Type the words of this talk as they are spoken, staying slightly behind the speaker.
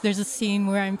There's a scene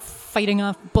where I'm fighting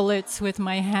off bullets with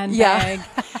my handbag.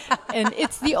 Yeah. And I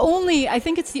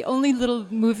think it's the only little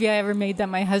movie I ever made that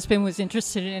my husband was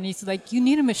interested in. And he's like, you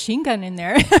need a machine gun in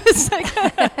there. It's like,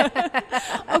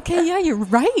 okay, yeah, you're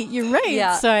right.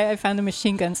 Yeah. So I found a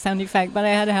machine gun sound effect, but I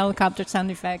had a helicopter sound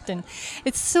effect. And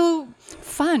it's so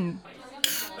fun.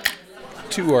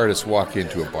 Two artists walk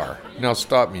into a bar. Now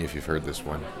stop me if you've heard this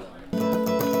one.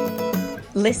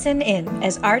 Listen in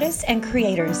as artists and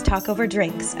creators talk over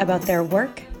drinks about their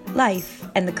work, life,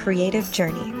 and the creative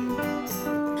journey.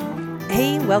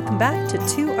 Hey, welcome back to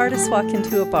Two Artists Walk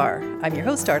Into a Bar. I'm your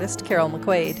host artist, Carol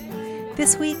McQuaid.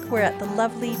 This week, we're at the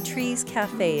lovely Trees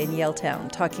Cafe in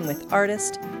Yaletown, talking with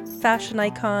artist, fashion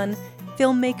icon,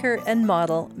 filmmaker, and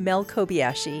model Mel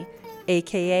Kobayashi,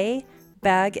 a.k.a.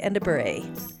 Bag and a Beret.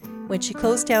 When she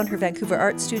closed down her Vancouver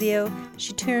art studio,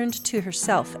 she turned to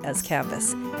herself as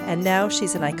canvas, and now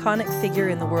she's an iconic figure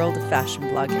in the world of fashion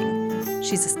blogging.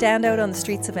 She's a standout on the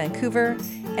streets of Vancouver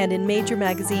and in major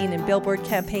magazine and billboard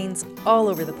campaigns all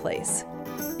over the place.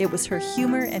 It was her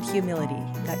humor and humility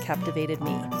that captivated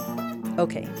me.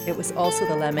 Okay, it was also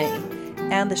the lame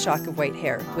and the shock of white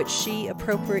hair, which she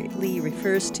appropriately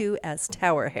refers to as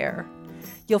tower hair.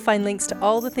 You'll find links to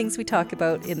all the things we talk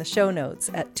about in the show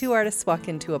notes at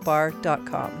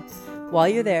twoartistswalkintoabar.com. While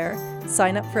you're there,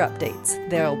 sign up for updates.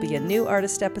 There'll be a new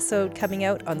artist episode coming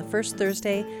out on the first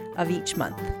Thursday of each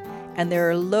month. And there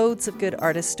are loads of good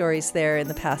artist stories there in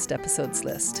the past episodes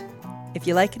list. If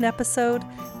you like an episode,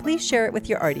 please share it with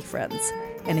your arty friends.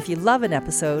 And if you love an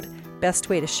episode, best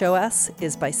way to show us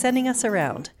is by sending us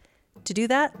around. To do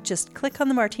that, just click on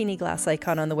the martini glass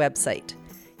icon on the website.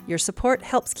 Your support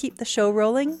helps keep the show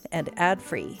rolling and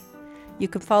ad-free. You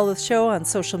can follow the show on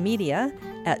social media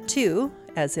at two,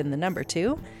 as in the number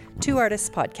two Artists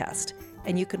Podcast.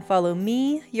 And you can follow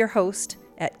me, your host,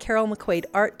 at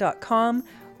carolmcquaidart.com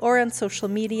or on social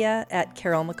media at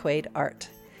carolmcquaidart.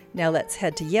 Now let's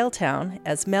head to Yaletown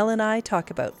as Mel and I talk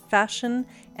about fashion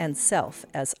and self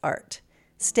as art,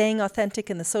 staying authentic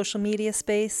in the social media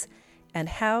space, and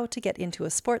how to get into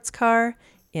a sports car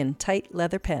in tight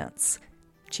leather pants.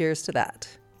 Cheers to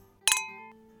that.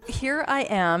 Here I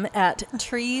am at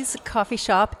Trees Coffee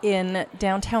Shop in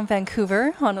downtown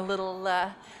Vancouver on a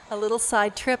little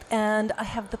side trip, and I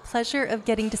have the pleasure of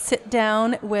getting to sit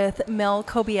down with Mel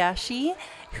Kobayashi,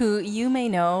 who you may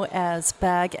know as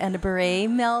Bag and a Beret.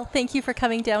 Mel, thank you for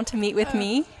coming down to meet with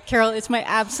me. Carol, it's my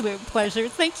absolute pleasure.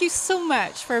 Thank you so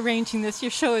much for arranging this.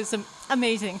 Your show is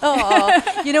amazing.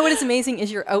 Oh, you know what is amazing is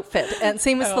your outfit. And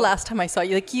same as the last time I saw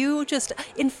you. Like you just,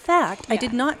 in fact, I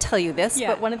did not tell you this,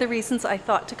 but one of the reasons I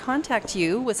thought to contact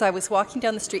you was I was walking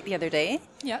down the street the other day.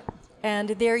 Yeah. And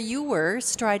there you were,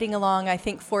 striding along, I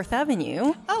think, 4th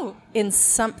Avenue. Oh. In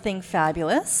something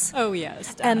fabulous. Oh, yes.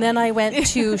 Definitely. And then I went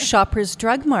to Shoppers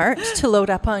Drug Mart to load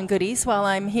up on goodies while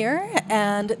I'm here.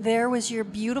 And there was your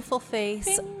beautiful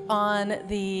face on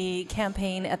the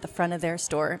campaign at the front of their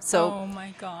store. So, oh,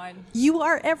 my God. You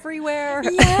are everywhere.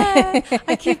 Yeah.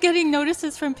 I keep getting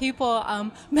notices from people.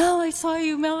 Mel, I saw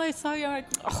you. Mel, I saw you. I'm like,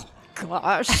 oh,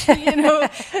 gosh.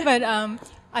 But...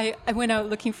 I went out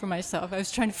looking for myself. I was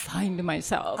trying to find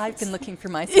myself. I've been looking for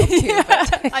myself too.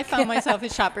 But I found myself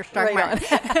at Shoppers Drug Mart.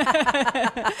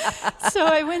 So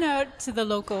I went out to the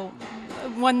local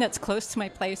one that's close to my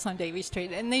place on Davie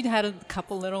Street, and they had a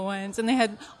couple little ones, and they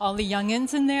had all the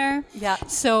youngins in there. Yeah.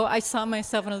 So I saw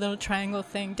myself in a little triangle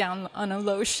thing down on a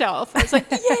low shelf. I was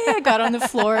like, yeah, I got on the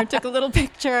floor and took a little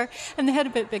picture, and they had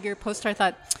a bit bigger poster. I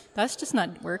thought, that's just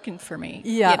not working for me.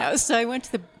 Yeah. So I went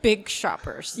to the big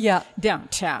Shoppers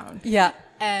downtown. Yeah.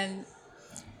 And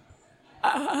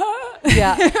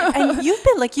and you've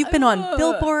been on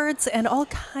billboards and all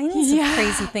kinds of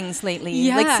crazy things lately.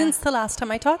 Yeah. Like since the last time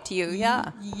I talked to you.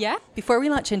 Yeah. Yeah. Before we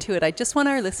launch into it, I just want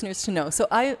our listeners to know. So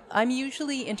I'm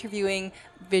usually interviewing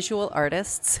visual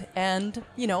artists and,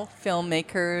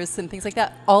 filmmakers and things like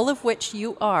that, all of which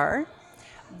you are.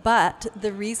 But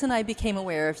the reason I became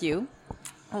aware of you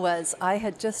was I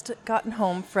had just gotten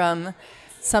home from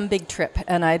some big trip,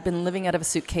 and I had been living out of a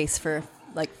suitcase for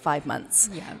like 5 months.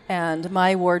 Yeah. And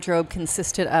my wardrobe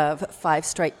consisted of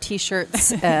 5-striped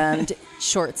T-shirts and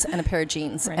shorts and a pair of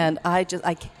jeans. Right. And I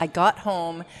got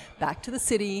home back to the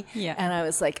city, and I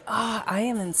was like, I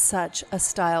am in such a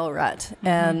style rut. Mm-hmm.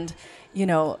 And,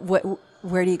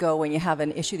 where do you go when you have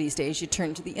an issue these days? You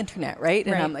turn to the internet, right?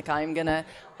 And I'm like, I'm gonna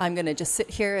just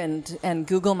sit here and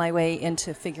Google my way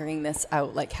into figuring this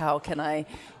out. Like, how can I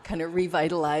kind of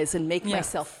revitalize and make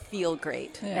myself feel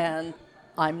great? Yeah. And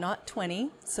I'm not 20,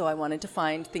 so I wanted to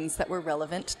find things that were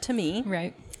relevant to me.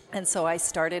 Right. And so I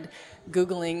started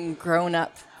Googling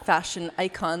grown-up fashion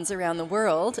icons around the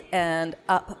world, and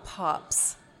up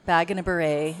pops bag and a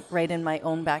beret right in my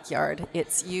own backyard.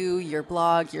 It's you, your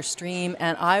blog, your stream,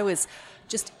 and I was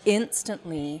just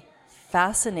instantly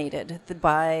fascinated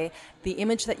by the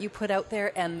image that you put out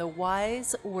there and the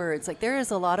wise words. Like, there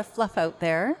is a lot of fluff out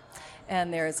there,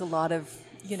 and there is a lot of,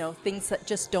 you know, things that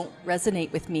just don't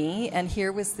resonate with me. And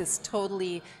here was this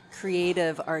totally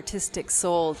creative, artistic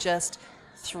soul just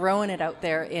throwing it out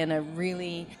there in a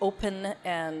really open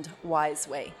and wise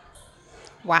way.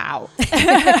 Wow.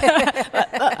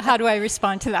 How do I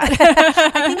respond to that?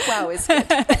 I think wow is good.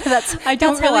 I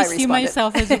don't how really I see responded.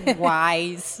 myself as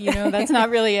wise. You know, that's not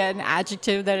really an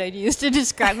adjective that I'd use to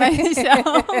describe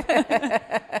myself.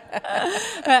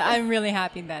 I'm really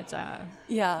happy that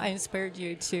I inspired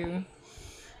you to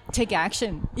take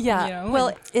action. Yeah. You know,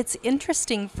 well, it's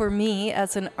interesting for me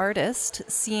as an artist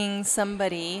seeing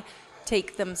somebody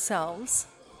take themselves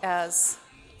as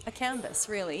a canvas,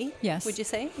 really. Yes. Would you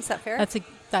say? Is that fair?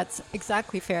 That's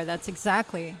exactly fair. That's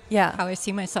exactly Yeah. how I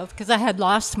see myself. Because I had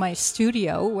lost my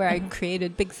studio where I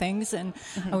created big things, and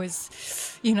I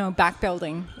was, you know, back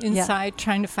building inside,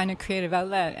 trying to find a creative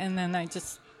outlet. And then I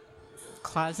just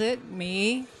closet,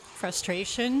 me,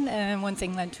 frustration, and one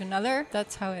thing led to another.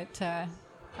 That's how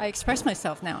I express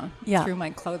myself now through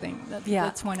my clothing.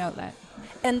 That's one outlet.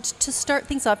 And to start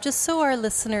things off, just so our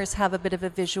listeners have a bit of a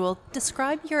visual,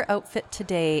 describe your outfit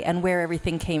today and where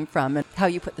everything came from and how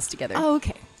you put this together. Oh,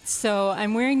 okay. So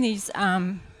I'm wearing these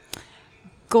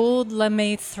gold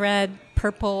lame thread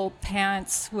purple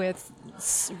pants with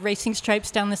racing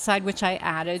stripes down the side, which I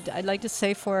added. I'd like to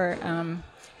say for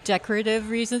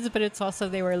decorative reasons, but it's also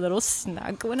they were a little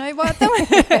snug when I bought them.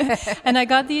 And I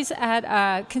got these at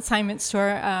a consignment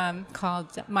store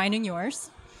called Mine and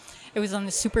Yours. It was on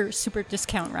the super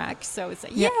discount rack, so it's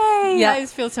like, yay! Yeah. I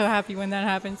just feel so happy when that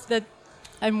happens. That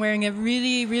I'm wearing a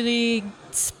really, really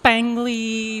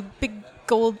spangly, big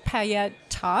gold paillette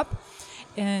top,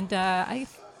 and I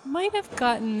might have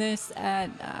gotten this at.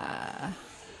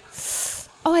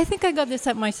 I think I got this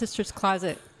at My Sister's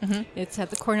Closet. Mm-hmm. It's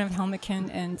at the corner of Helmeken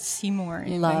and Seymour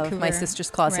in Love Vancouver. My Sister's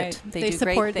Closet. Right. They do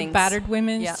support great things. the battered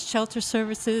women's shelter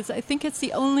services. I think it's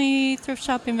the only thrift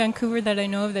shop in Vancouver that I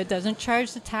know of that doesn't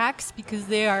charge the tax, because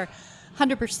they are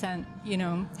 100%, you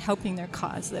know, helping their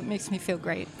cause. That makes me feel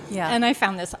great. Yeah. And I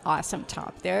found this awesome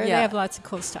top there. Yeah. They have lots of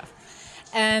cool stuff.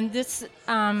 And this,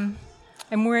 I'm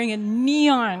wearing a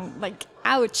neon, like,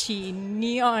 ouchy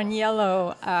neon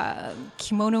yellow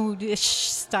kimono-ish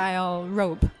style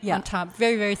robe on top.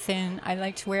 Very, very thin. I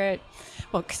like to wear it,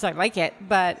 well, because I like it,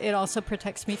 but it also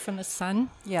protects me from the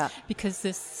sun. Yeah. Because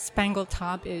this spangled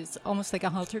top is almost like a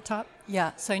halter top.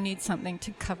 Yeah. So I need something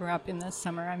to cover up in the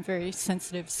summer. I'm very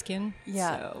sensitive skin.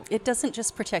 Yeah. So. It doesn't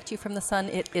just protect you from the sun,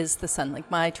 it is the sun.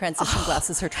 Like, my transition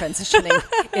glasses are transitioning.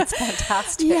 It's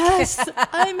fantastic. Yes.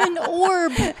 I'm an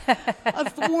orb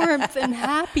of warmth and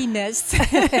happiness.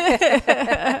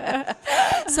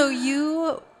 So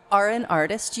you are an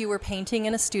artist. You were painting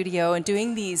in a studio and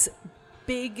doing these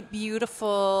big,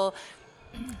 beautiful,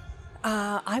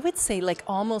 I would say like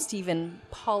almost even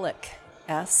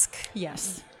Pollock-esque.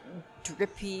 Yes.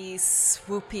 Drippy,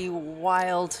 swoopy,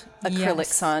 wild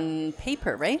acrylics on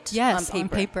paper, right? Yes, on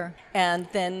paper. And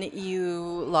then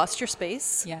you lost your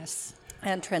space. Yes.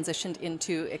 And transitioned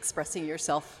into expressing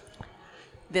yourself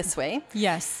this way.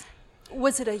 Yes.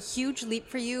 Was it a huge leap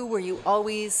for you? Were you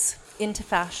always into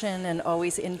fashion and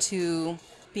always into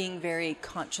being very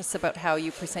conscious about how you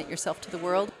present yourself to the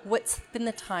world? What's been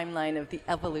the timeline of the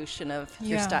evolution of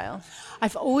your style?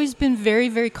 I've always been very,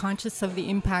 very conscious of the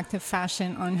impact of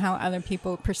fashion on how other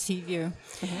people perceive you.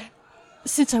 Mm-hmm.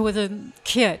 Since I was a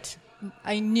kid,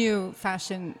 I knew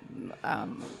fashion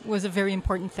was a very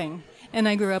important thing. And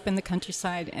I grew up in the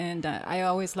countryside, and I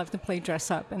always loved to play dress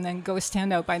up and then go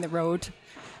stand out by the road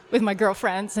with my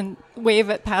girlfriends and wave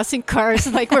at passing cars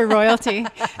like we're royalty.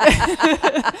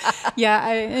 Yeah,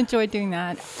 I enjoyed doing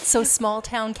that. So small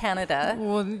town Canada.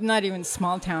 Well, not even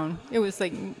small town. It was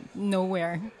like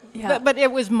nowhere. Yeah. But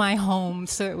it was my home,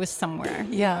 so it was somewhere.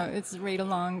 Yeah. You know, it's right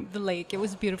along the lake. It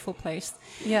was a beautiful place.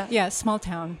 Yeah. Yeah, small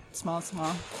town. Small.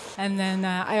 And then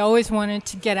I always wanted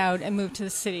to get out and move to the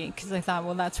city because I thought,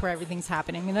 well, that's where everything's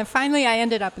happening. And then finally I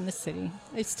ended up in the city.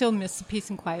 I still miss the peace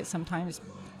and quiet sometimes.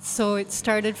 So it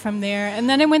started from there. And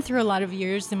then I went through a lot of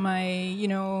years in my,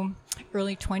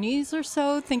 early 20s or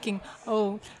so thinking,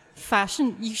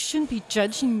 fashion, you shouldn't be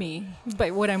judging me by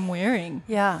what I'm wearing.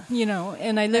 Yeah.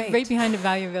 And I lived right behind the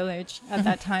Value Village at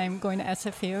that time, going to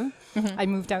SFU. Mm-hmm. I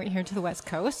moved out here to the West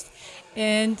Coast.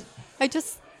 And I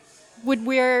just would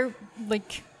wear,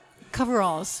 like,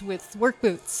 coveralls with work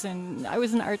boots. And I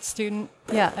was an art student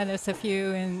at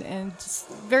SFU and just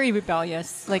very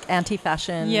rebellious. Like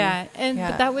anti-fashion. Yeah.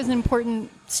 But that was an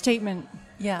important statement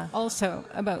Yeah. also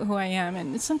about who I am.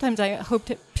 And sometimes I hope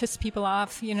to piss people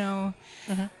off, you know.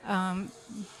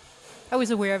 I was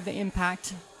aware of the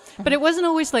impact. But it wasn't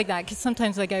always like that, because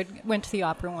sometimes, like, I went to the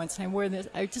opera once and I wore this.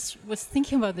 I just was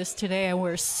thinking about this today. I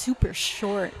wore a super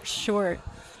short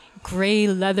gray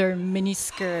leather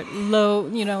miniskirt, low,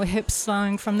 you know, hip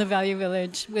slung from the Value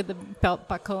Village with a belt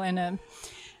buckle and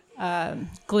a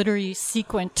glittery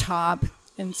sequin top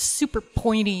and super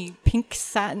pointy pink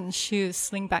satin shoes,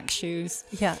 slingback shoes.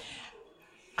 Yeah.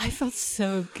 I felt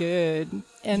so good.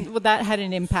 And well, that had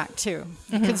an impact too,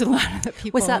 because a lot of the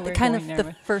people Was that who the were kind of going the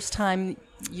there first time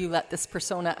you let this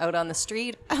persona out on the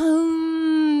street?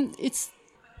 it's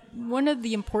one of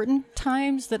the important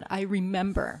times that I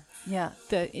remember. Yeah.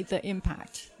 The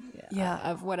impact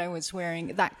of what I was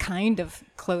wearing, that kind of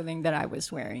clothing that I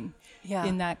was wearing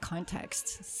in that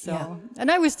context. So,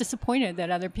 and I was disappointed that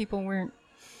other people weren't,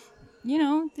 you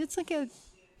know, it's the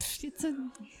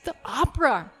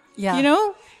opera, you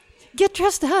know, get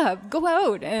dressed up, go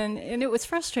out. And it was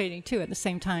frustrating too at the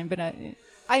same time, but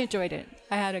I enjoyed it.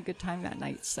 I had a good time that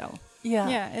night. So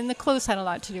and the clothes had a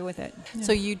lot to do with it.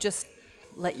 So you just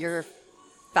let your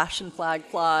fashion flag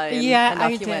fly and, yeah, and off I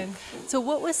you did. went. So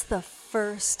what was the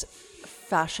first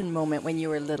fashion moment when you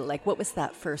were little? Like, what was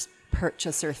that first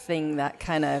purchase or thing that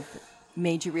kind of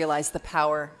made you realize the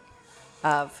power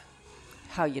of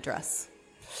how you dress?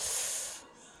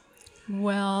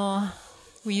 Well,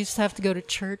 we used to have to go to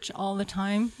church all the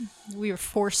time. We were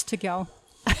forced to go.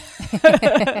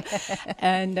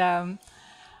 And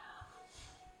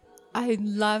I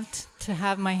loved to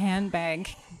have my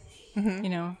handbag. You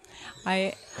know,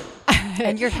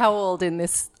 And you're how old in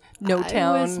this no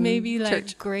town? I was maybe church?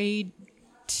 like grade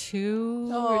 2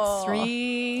 or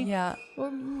 3. Yeah.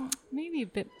 Or maybe a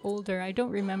bit older. I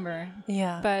don't remember.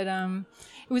 Yeah. But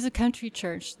it was a country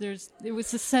church. It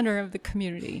was the center of the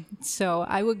community. So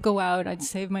I would go out. I'd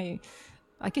save my.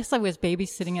 I guess I was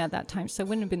babysitting at that time, so I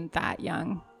wouldn't have been that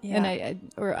young. Yeah.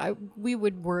 And we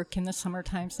would work in the summer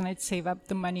times, and I'd save up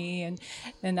the money,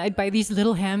 and I'd buy these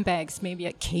little handbags, maybe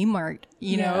at Kmart,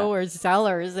 you know, or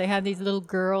Zellers. They had these little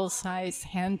girl-sized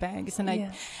handbags,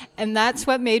 and that's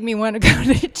what made me want to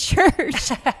go to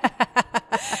church.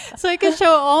 So I could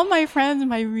show all my friends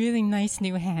my really nice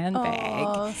new handbag.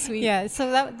 Oh, sweet. Yeah,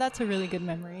 so that's a really good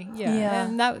memory. Yeah.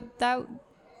 And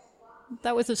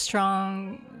that was a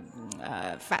strong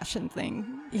fashion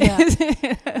thing.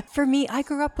 Yeah. For me, I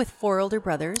grew up with 4 older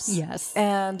brothers. Yes.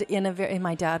 And and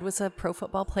my dad was a pro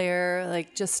football player.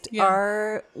 Like, just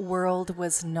our world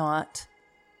was not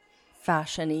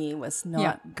fashion-y, was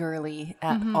not girly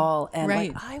at all. And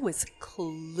like, I was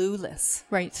clueless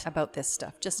about this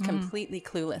stuff, just completely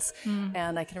clueless.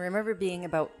 And I can remember being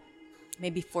about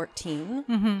maybe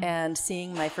 14 and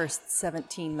seeing my first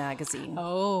 17 magazine.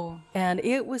 Oh. And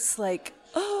it was like,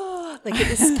 like it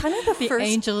was kind of the first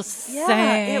angels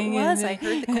sang. It was. and- I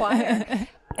heard the choir.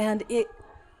 And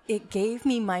it gave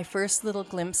me my first little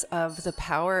glimpse of the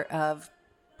power of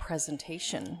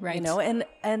presentation. Right. You know, and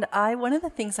one of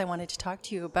the things I wanted to talk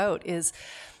to you about is,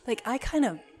 like, I kind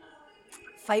of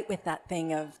fight with that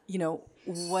thing of, you know,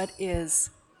 what is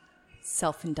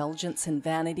self-indulgence and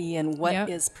vanity, and what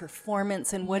is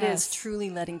performance, and what is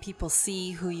truly letting people see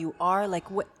who you are. Like,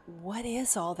 what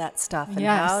is all that stuff, and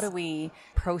how do we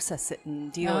process it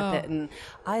and deal with it? And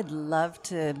I'd love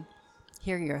to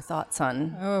hear your thoughts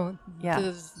on. Oh,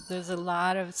 Yeah. There's a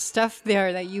lot of stuff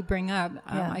there that you bring up.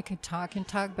 I could talk and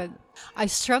talk, but I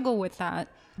struggle with that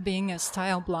being a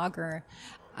style blogger.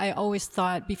 I always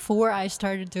thought, before I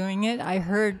started doing it, I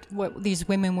heard what these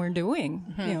women were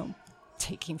doing, you know,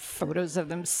 taking photos of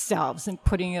themselves and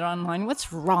putting it online.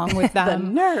 What's wrong with them?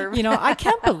 The nerve. You know, I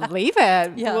can't believe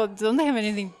it. Yeah. Well, don't they have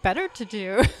anything better to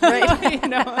do? Right. You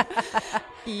know?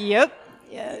 Yep.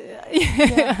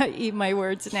 Yeah. Eat my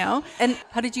words now. And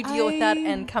how did you deal with that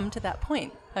and come to that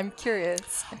point? I'm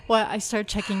curious. Well, I started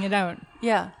checking it out.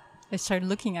 Yeah. I started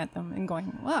looking at them and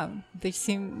going, wow, they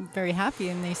seem very happy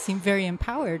and they seem very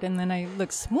empowered. And then I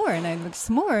looked some more and I looked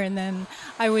some more. And then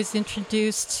I was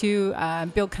introduced to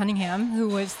Bill Cunningham, who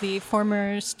was the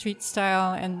former street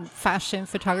style and fashion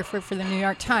photographer for the New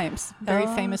York Times. Very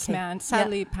famous man.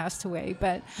 Sadly passed away.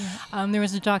 But there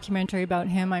was a documentary about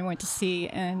him I went to see,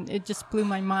 and it just blew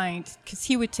my mind, because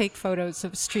he would take photos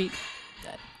of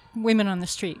women on the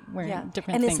street wearing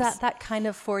different and things. And is that kind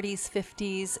of 40s,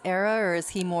 50s era, or is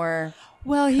he more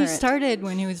Well, he current? started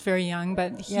when he was very young,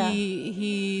 but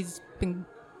he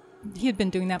had been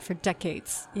doing that for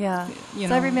decades. Yeah. You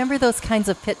So I know. remember those kinds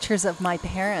of pictures of my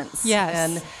parents. Yes.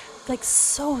 And like,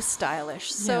 so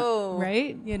stylish, so,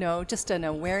 right? you know, just an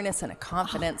awareness and a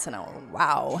confidence and a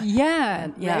wow. Yeah,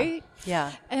 Yeah. right?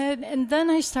 Yeah. And then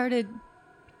I started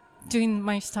doing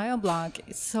my style blog.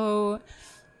 So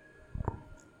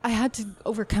I had to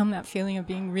overcome that feeling of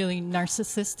being really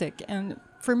narcissistic. And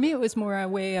for me, it was more a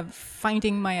way of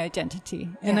finding my identity.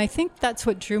 And I think that's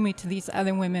what drew me to these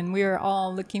other women. We were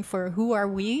all looking for who are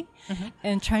we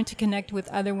and trying to connect with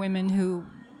other women who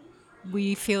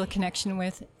we feel a connection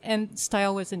with. And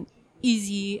style was an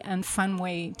easy and fun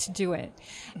way to do it.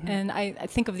 And I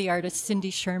think of the artist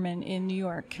Cindy Sherman in New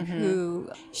York, who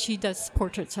she does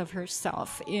portraits of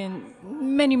herself in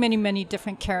many, many, many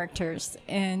different characters.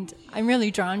 And I'm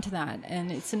really drawn to that.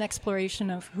 And it's an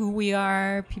exploration of who we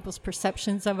are, people's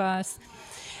perceptions of us.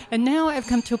 And now I've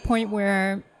come to a point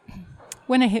where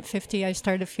when I hit 50, I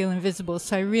started to feel invisible.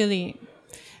 So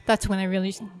that's when I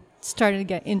really started to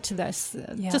get into this,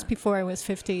 just before I was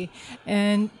 50.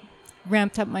 And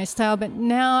ramped up my style, but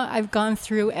now I've gone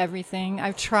through everything.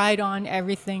 I've tried on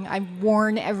everything. I've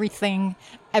worn everything.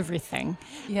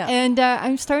 Yeah. And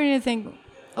I'm starting to think,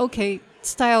 okay,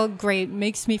 style, great,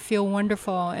 makes me feel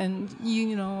wonderful. And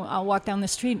you know, I'll walk down the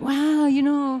street. Wow, you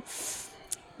know,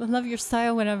 I love your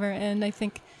style, whatever. And I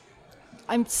think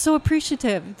I'm so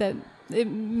appreciative that it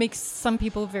makes some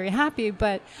people very happy,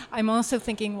 but I'm also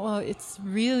thinking, well, it's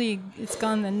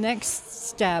gone the next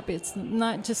step. It's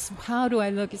not just how do I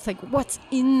look, it's like what's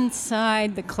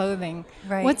inside the clothing.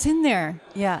 Right. What's in there?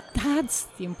 Yeah. That's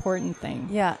the important thing.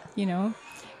 Yeah. You know,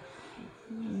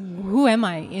 who am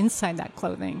I inside that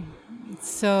clothing?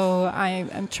 So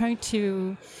I'm trying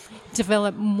to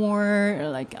develop more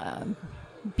like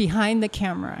behind the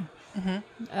camera.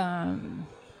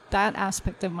 That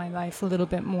aspect of my life a little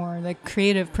bit more, the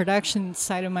creative production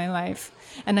side of my life.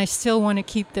 And I still want to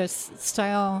keep this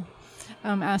style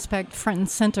aspect front and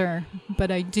center,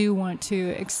 but I do want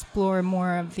to explore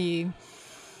more of the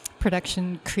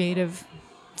production creative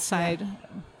side.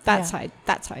 That side.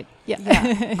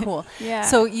 Yeah, cool. Yeah.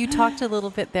 So you talked a little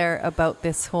bit there about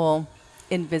this whole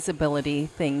invisibility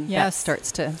thing that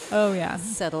starts to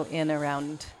settle in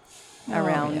around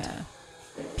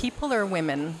people or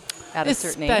women at a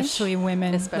certain age. Especially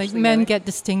women. Like men get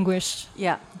distinguished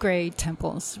gray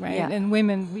temples, right? Yeah. And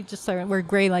women, we're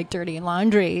gray like dirty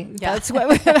laundry. Yeah.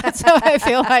 That's how I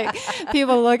feel like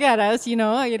people look at us, you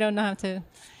know, you don't know how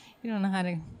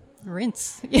to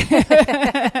rinse.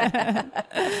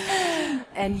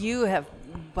 And you have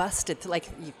busted,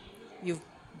 you've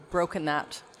broken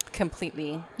that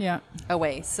completely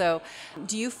away. So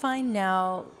do you find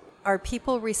now, are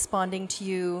people responding to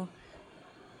you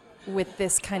with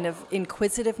this kind of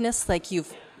inquisitiveness, like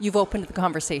you've opened the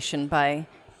conversation by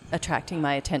attracting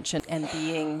my attention and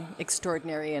being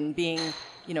extraordinary and being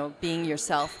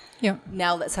yourself? Yeah.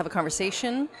 Now let's have a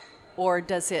conversation. Or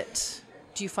do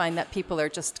you find that people are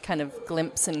just kind of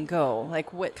glimpse and go?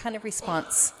 Like, what kind of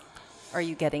response are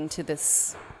you getting to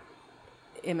this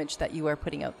image that you are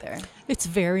putting out there? It's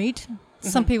varied.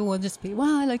 Some people will just be,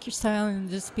 wow, I like your style, and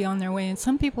just be on their way. And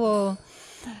some people,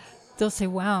 they'll say,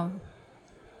 wow.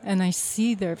 And I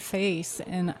see their face,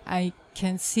 and I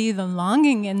can see the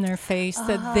longing in their face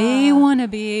that they want to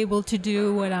be able to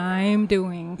do what I'm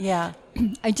doing. Yeah.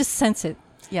 I just sense it.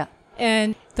 Yeah.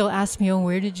 And they'll ask me, oh,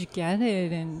 where did you get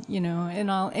it? And, you know, and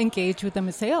I'll engage with them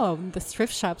and say, oh, the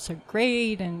thrift shops are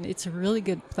great, and it's a really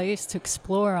good place to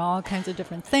explore all kinds of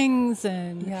different things.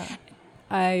 And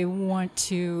I want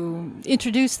to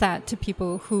introduce that to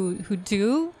people who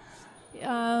do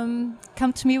come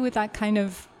to me with that kind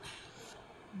of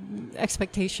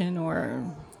expectation or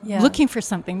looking for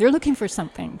something. They're looking for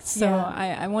something. So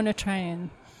I want to try and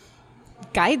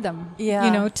guide them,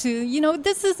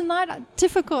 this is not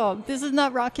difficult. This is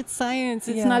not rocket science.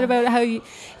 It's not about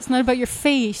it's not about your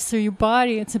face or your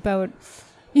body. It's about,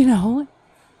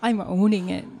 I'm owning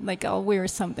it. Like, I'll wear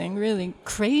something really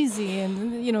crazy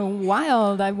and,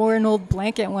 wild. I wore an old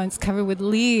blanket once covered with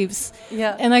leaves.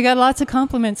 Yeah. And I got lots of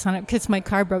compliments on it because my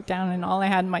car broke down and all I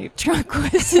had in my trunk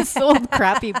was this old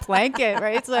crappy blanket,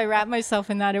 right? So I wrapped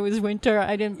myself in that. It was winter.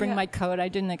 I didn't bring my coat. I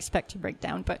didn't expect to break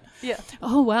down, but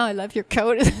oh, wow, I love your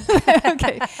coat.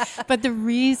 Okay. But the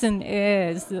reason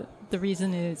is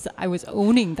I was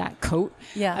owning that coat.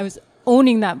 Yeah. I was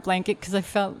owning that blanket because I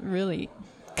felt really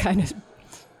kind of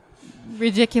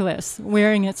ridiculous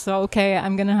wearing it. So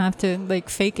I'm gonna have to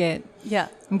fake it.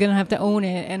 I'm gonna have to own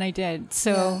it, and I did.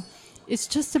 So it's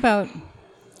just about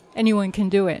anyone can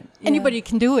do it. Anybody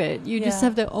can do it. You just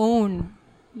have to own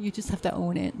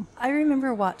it. I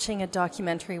remember watching a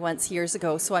documentary once years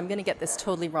ago, so I'm gonna get this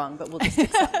totally wrong, but we'll just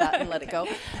accept that and let it go.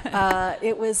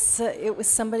 It was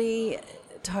somebody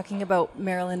talking about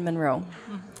Marilyn Monroe.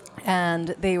 And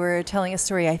they were telling a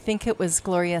story. I think it was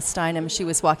Gloria Steinem she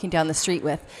was walking down the street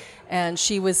with. And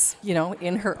she was,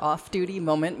 in her off-duty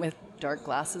moment with dark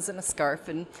glasses and a scarf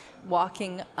and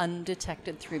walking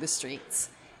undetected through the streets.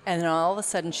 And then all of a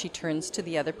sudden she turns to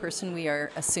the other person we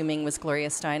are assuming was Gloria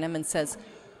Steinem and says,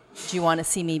 "Do you want to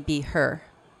see me be her?"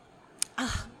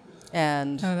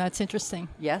 And Oh, that's interesting.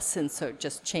 yes, and so it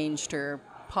just changed her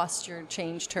posture,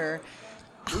 changed her,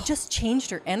 it just changed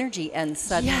her energy, and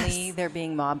suddenly Yes. they're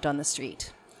being mobbed on the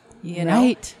street. You know?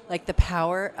 Right. Like the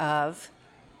power of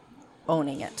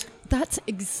owning it. That's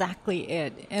exactly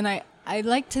it. And I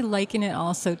like to liken it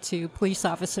also to police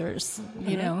officers.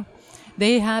 You know,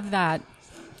 they have that,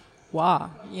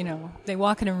 you know, they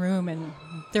walk in a room and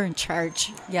they're in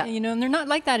charge. Yeah. You know, and they're not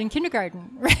like that in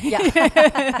kindergarten, right?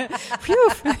 Yeah. Phew.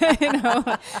 You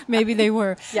know, maybe they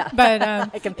were. Yeah. But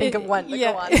I can think of one, but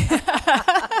yeah. go on.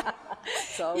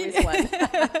 It's always one.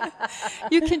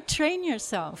 You can train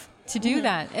yourself to do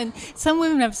that. And some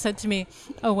women have said to me,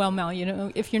 "Oh, well, Mel, you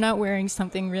know, if you're not wearing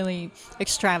something really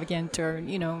extravagant or,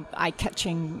 you know,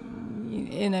 eye-catching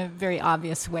in a very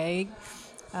obvious way,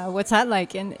 what's that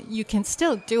like?" And you can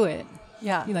still do it.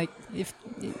 Yeah. Like, if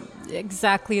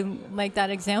exactly like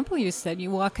that example you said, you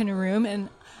walk in a room and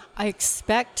I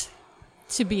expect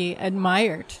to be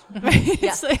admired. Right? Yeah.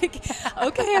 It's like,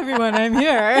 okay, everyone, I'm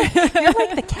here. You're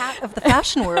like the cat of the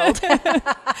fashion world.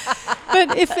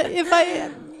 But if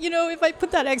I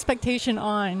put that expectation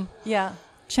on, Yeah.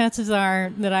 chances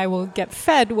are that I will get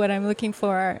fed what I'm looking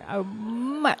for are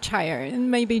much higher. And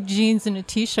maybe jeans and a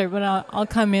t-shirt, but I'll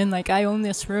come in like I own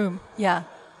this room. Yeah.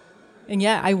 And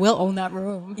yeah, I will own that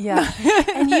room. Yeah.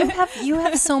 And you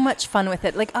have so much fun with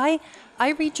it. Like I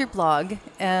read your blog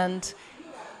and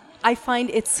I find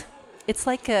it's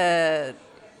like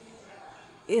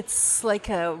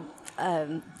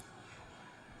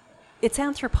it's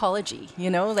anthropology, you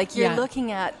know, like you're Yeah.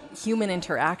 looking at human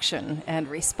interaction and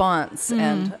response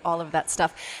and all of that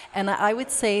stuff. And I would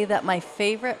say that my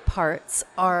favorite parts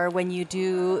are when you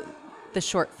do the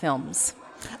short films.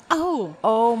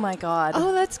 Oh my God.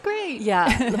 Oh, that's great.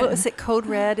 Yeah. What was it? Code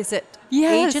Red? Is it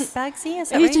Yes. Agent Bagsy? Is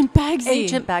that Agent right? Bagsy.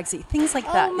 Agent Bagsy. Things like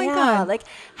Oh that. my yeah. God. Like,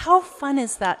 how fun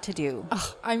is that to do?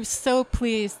 Oh, I'm so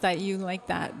pleased that you like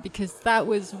that because that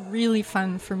was really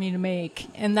fun for me to make.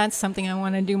 And that's something I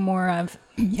want to do more of.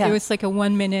 Yeah. It was like a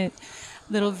 1-minute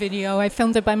little video. I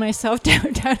filmed it by myself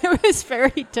downtown. It was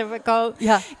very difficult.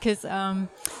 Yeah. Because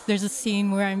there's a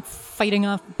scene where I'm fighting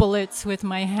off bullets with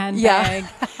my handbag.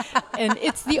 And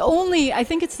I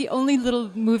think it's the only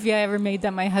little movie I ever made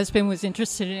that my husband was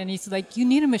interested in. And he's like, "You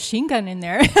need a machine gun in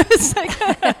there." It's like,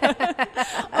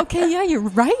 okay, yeah, you're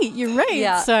right.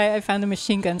 Yeah. So I found a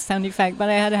machine gun sound effect, but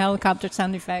I had a helicopter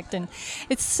sound effect. And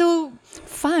it's so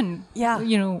fun. Yeah.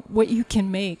 You know, what you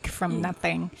can make from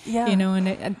nothing. Yeah. You know, and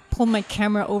I pull my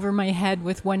camera over my head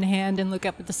with one hand and look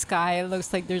up at the sky. It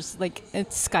looks like there's like a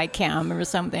sky cam or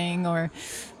something, or,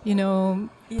 you know,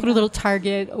 put a little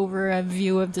target over a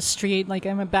view of the street like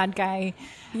I'm a bad guy.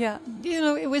 Yeah. You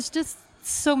know, it was just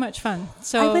so much fun.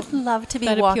 So I would love to be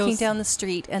that walking appeals- down the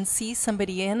street and see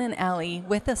somebody in an alley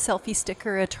with a selfie stick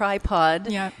or a tripod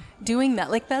doing that.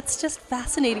 Like, that's just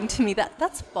fascinating to me.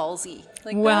 That's ballsy.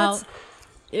 Like, Well, that's,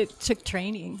 it took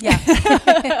training. yeah.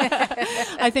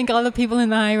 I think all the people in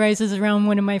the high rises around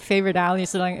one of my favorite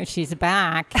alleys are like, "Oh, she's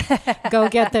back. Go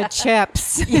get the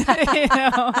chips." You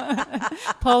know?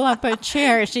 Pull up a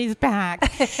chair. She's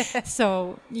back.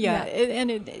 So,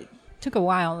 it took a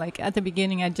while. Like at the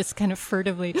beginning, I just kind of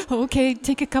furtively, "Okay,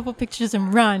 take a couple pictures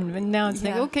and run." And now it's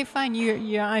like, Yeah. "Okay, fine.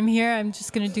 I'm here. I'm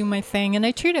just going to do my thing." And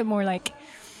I treat it more like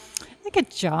a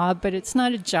job, but it's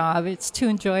not a job. It's too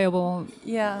enjoyable.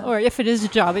 Yeah. Or if it is a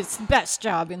job, it's the best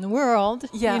job in the world.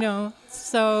 Yeah. You know.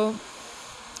 So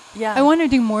Yeah. I want to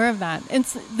do more of that. And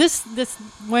this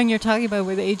when you're talking about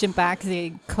with Agent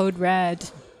Bagsy, Code Red,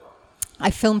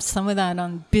 I filmed some of that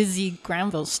on busy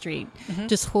Granville Street,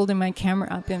 just holding my camera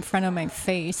up in front of my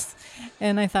face,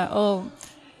 and I thought, oh,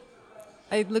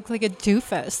 I look like a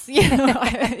doofus,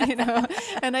 you know.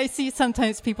 And I see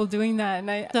sometimes people doing that, and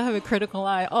I still have a critical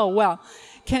eye. Oh, well,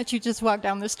 can't you just walk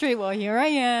down the street? Well, here I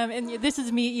am, and this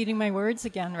is me eating my words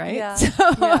again, right? Yeah. So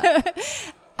Yeah.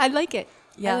 I like it.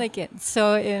 Yeah. I like it.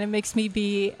 So and it makes me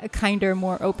be a kinder,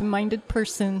 more open-minded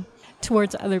person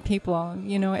towards other people.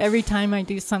 You know, every time I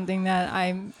do something that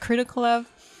I'm critical of,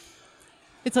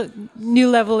 it's a new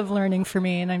level of learning for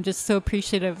me, and I'm just so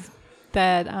appreciative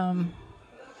that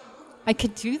I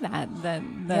could do that. That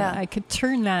Yeah. I could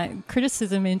turn that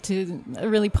criticism into a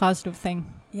really positive thing.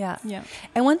 Yeah. Yeah.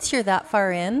 And once you're that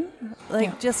far in, like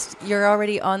Yeah. just you're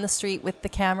already on the street with the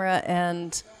camera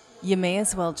and you may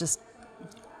as well just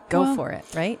go Well- for it,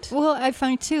 right? Well, I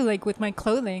find too, like with my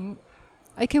clothing,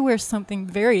 I could wear something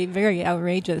very, very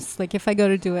outrageous. Like if I go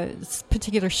to do a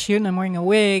particular shoot and I'm wearing a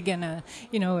wig and a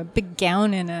big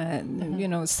gown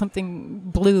and something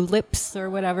blue lips or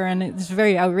whatever, and it's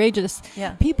very outrageous.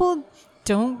 Yeah. People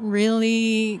don't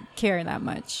really care that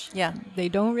much. Yeah.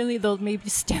 They'll maybe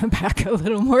stand back a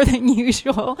little more than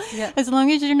usual. Yeah. As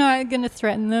long as you're not going to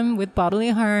threaten them with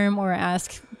bodily harm or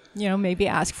maybe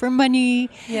ask for money.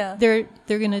 Yeah. They're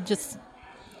going to just,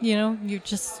 you're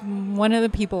just one of the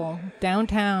people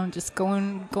downtown just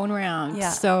going around.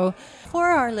 Yeah. So for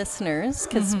our listeners,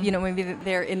 because, maybe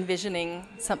they're envisioning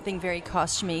something very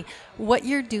costumey, what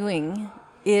you're doing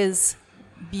is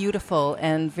beautiful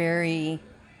and very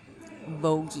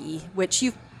voguey, which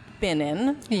you've been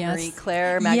in. Yes. Marie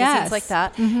Claire, magazines Yes. like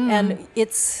that. Mm-hmm. And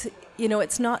it's,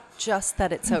 it's not just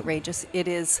that it's outrageous, it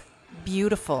is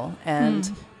beautiful.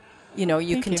 And, you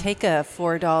Thank can you. take a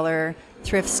 $4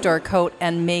 thrift store coat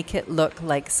and make it look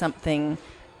like something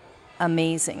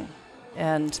amazing.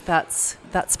 And that's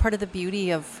part of the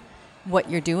beauty of what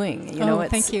you're doing.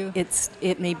 Thank you.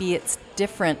 It's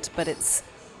different, but it's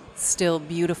still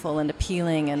beautiful and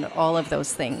appealing and all of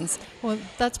those things. Well,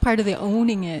 that's part of the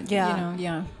owning it.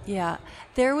 Yeah. Yeah.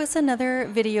 There was another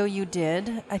video you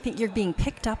did. I think you're being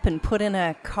picked up and put in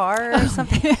a car or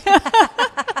something.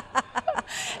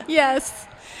 Yes.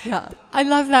 Yeah. I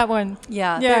love that one.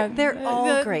 Yeah. They're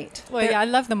all great. Well, I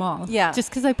love them all. Yeah. Just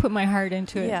because I put my heart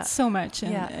into it Yeah. so much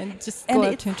and, Yeah. and just And go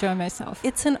out to enjoy myself.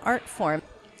 It's an art form.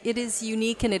 It is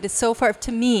unique, and it is so far,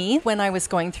 to me, when I was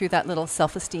going through that little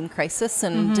self-esteem crisis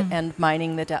and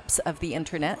mining the depths of the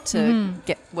internet to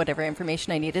get whatever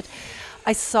information I needed,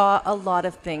 I saw a lot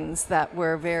of things that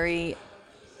were very,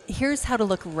 here's how to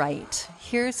look right.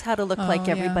 Here's how to look like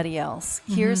everybody else.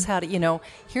 Here's how to,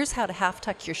 here's how to half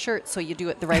tuck your shirt so you do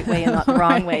it the right way and not the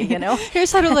wrong way,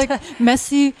 Here's how to look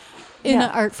messy in Yeah.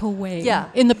 an artful way. Yeah.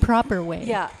 In the proper way.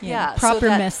 Yeah. Proper so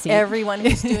that messy. Everyone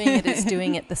who's doing it is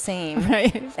doing it the same.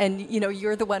 Right. And,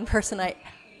 you're the one person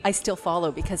I still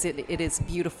follow because it is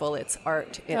beautiful. It's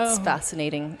art. It's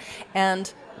fascinating.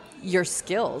 And your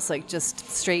skills, like just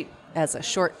straight as a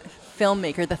short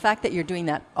filmmaker, the fact that you're doing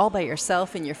that all by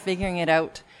yourself and you're figuring it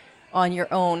out on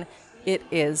your own, that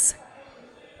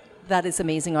is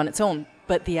amazing on its own.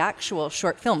 But the actual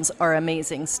short films are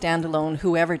amazing, standalone,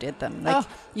 whoever did them. Like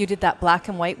you did that black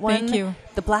and white one. Thank you.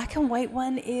 The black and white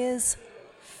one is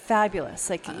fabulous.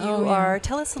 Like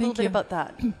tell us a little bit about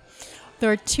that.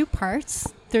 There are two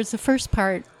parts. There's the first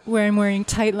part where I'm wearing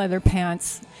tight leather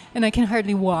pants and I can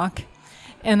hardly walk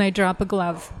and I drop a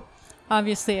glove.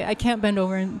 Obviously, I can't bend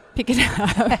over and pick it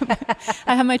up.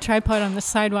 I have my tripod on the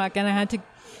sidewalk and I had to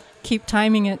keep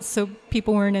timing it so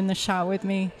people weren't in the shot with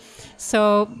me.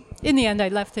 So in the end, I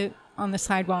left it on the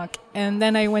sidewalk, and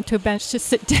then I went to a bench to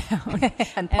sit down.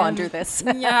 and ponder this.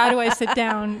 How do I sit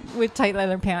down with tight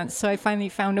leather pants? So I finally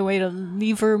found a way to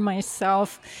lever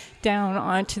myself down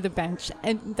onto the bench.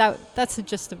 And that's the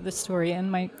gist of the story,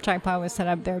 and my tripod was set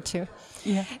up there too.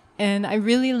 Yeah. And I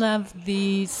really love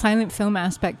the silent film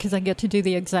aspect because I get to do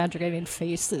the exaggerated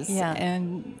faces. Yeah.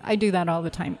 And I do that all the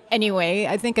time. Anyway,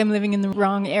 I think I'm living in the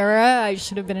wrong era. I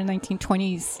should have been a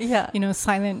 1920s,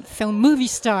 silent film movie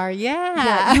star.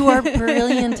 Yeah. You are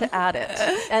brilliant at it.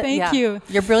 Thank you.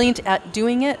 You're brilliant at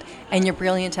doing it, and you're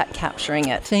brilliant at capturing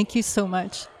it. Thank you so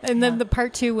much. And then the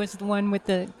part two was the one with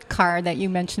the car that you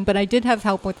mentioned, but I did have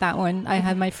help with that one. I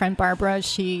had my friend Barbara.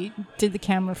 She did the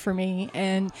camera for me,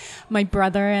 and my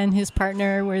brother and his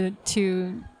partner were the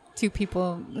two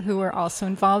people who were also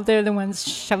involved. They're the ones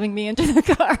shoving me into the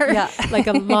car like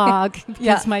a log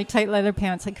because my tight leather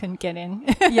pants I couldn't get in.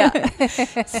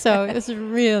 So it was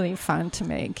really fun to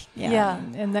make.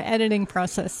 And the editing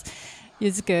process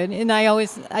is good. And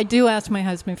I do ask my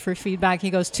husband for feedback. He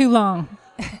goes, too long.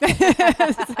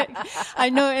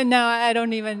 I know, and now I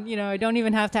don't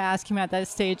even have to ask him at that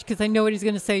stage because I know what he's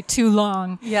going to say. Too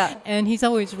long. Yeah, and he's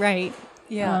always right.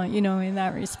 Yeah, in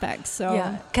that respect.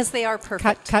 So because they are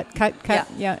perfect. Cut.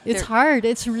 Yeah, it's hard.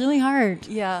 It's really hard.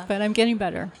 Yeah, but I'm getting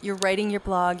better. You're writing your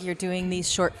blog. You're doing these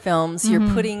short films. You're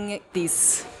putting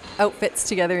these outfits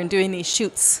together and doing these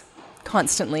shoots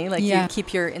constantly. Like you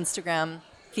keep your Instagram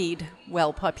feed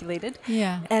well populated.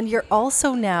 Yeah, and you're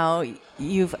also now.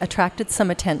 You've attracted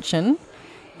some attention,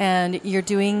 and you're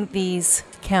doing these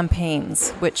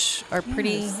campaigns, which are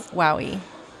pretty wowy,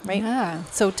 right? Yeah.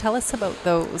 So tell us about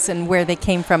those and where they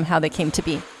came from, how they came to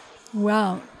be.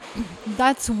 Well,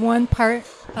 that's one part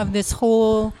of this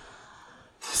whole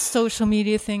social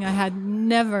media thing I had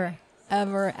never,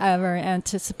 ever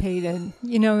anticipated.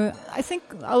 You know, I think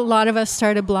a lot of us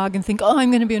start a blog and think, oh,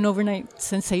 I'm going to be an overnight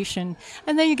sensation.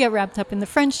 And then you get wrapped up in the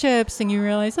friendships and you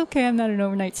realize, okay, I'm not an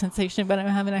overnight sensation, but I'm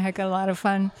having a heck of a lot of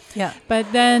fun. Yeah.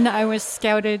 But then I was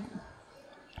scouted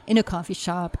in a coffee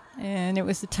shop, and it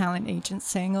was the talent agent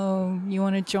saying, oh, you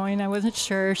want to join? I wasn't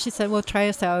sure. She said, well, try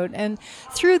us out. And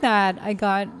through that, I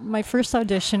got my first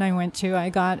audition I went to. I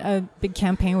got a big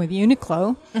campaign with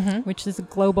Uniqlo, which is a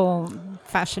global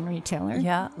fashion retailer.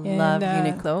 Yeah, And, love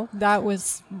Uniqlo. That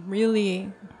was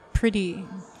really pretty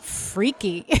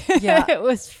freaky. Yeah. It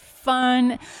was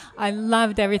fun. I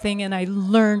loved everything, and I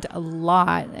learned a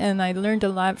lot. And I learned a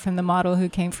lot from the model who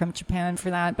came from Japan for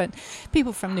that. But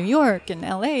people from New York and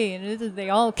LA, and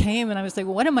they all came, and I was like,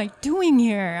 what am I doing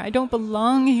here? I don't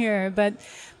belong here. But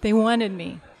they wanted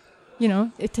me. You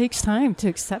know, it takes time to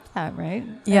accept that, right?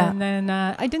 Yeah. And then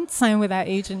I didn't sign with that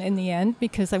agent in the end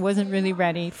because I wasn't really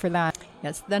ready for that.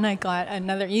 Yes. Then I got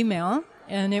another email,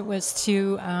 and it was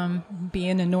to be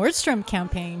in a Nordstrom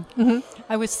campaign.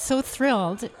 I was so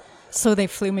thrilled. So they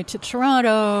flew me to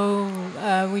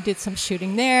Toronto. We did some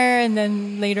shooting there. And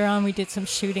then later on, we did some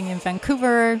shooting in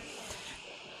Vancouver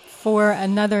for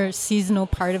another seasonal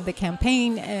part of the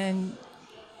campaign. And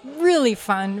really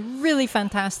fun, really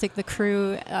fantastic. The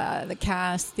crew, the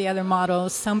cast, the other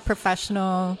models, some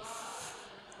professional.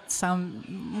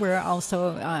 Some were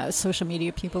also social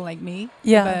media people like me.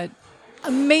 Yeah. But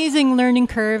amazing learning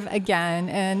curve again.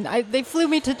 And they flew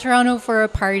me to Toronto for a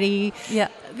party. Yeah.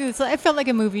 I felt like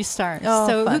a movie star. Oh,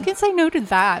 so fun. who can say no to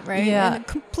that, right? Yeah. And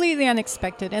completely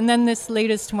unexpected. And then this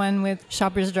latest one with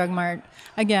Shoppers Drug Mart,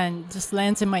 again, just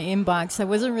lands in my inbox. I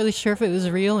wasn't really sure if it was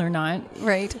real or not.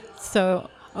 Right. So,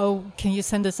 oh, can you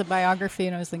send us a biography?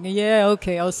 And I was thinking, yeah,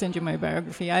 okay, I'll send you my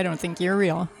biography. I don't think you're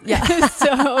real. Yeah.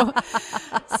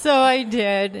 so I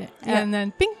did. And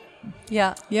then, bing.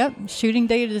 Yeah. Yep, shooting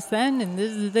date is then, and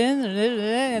this is then,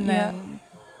 and then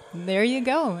there you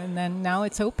go. And then now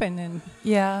it's open, and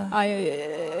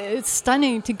it's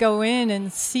stunning to go in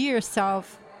and see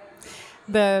yourself.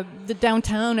 The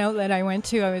downtown outlet I went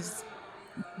to, I was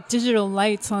digital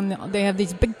lights on. They have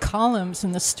these big columns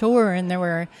in the store, and there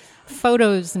were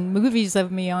photos and movies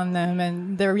of me on them,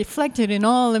 and they're reflected in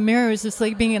all the mirrors. It's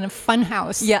like being in a fun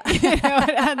house. Yeah. You know,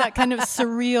 it had that kind of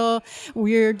surreal,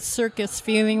 weird circus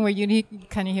feeling where you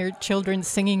kind of hear children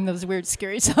singing those weird,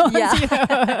 scary songs. Yeah. You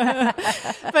know?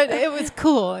 But it was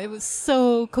cool. It was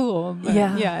so cool. But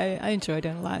I enjoyed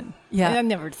it a lot. Yeah. I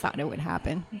never thought it would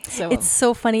happen. So It's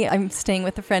so funny. I'm staying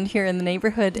with a friend here in the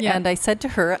neighborhood, and I said to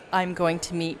her, I'm going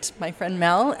to meet my friend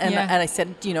Mel. And I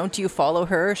said, you know, do you follow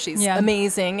her? She's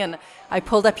amazing. And I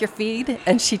pulled up your feed,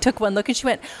 and she took one look, and she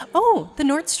went, oh, the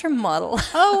Nordstrom model.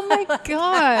 Oh, my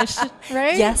gosh.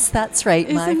 Right? Yes, that's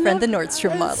right. My Isn't friend, that- the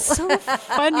Nordstrom model. So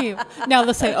funny. Now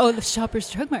they'll say, oh, the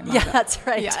Shoppers Drug Mart model. Yeah, that's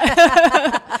right.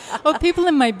 Yeah. Well, people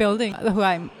in my building who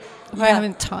I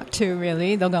haven't talked to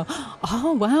really, they'll go,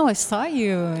 oh, wow, I saw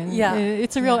you. And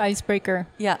it's a real icebreaker.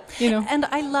 Yeah. You know? And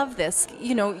I love this.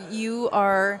 You know, you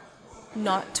are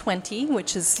not 20,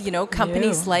 which is, you know,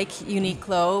 companies like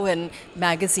Uniqlo and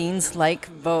magazines like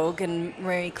Vogue and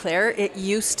Marie Claire. It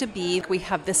used to be we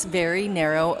have this very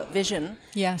narrow vision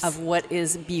of what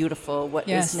is beautiful, what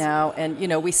is now. And, you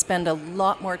know, we spend a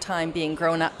lot more time being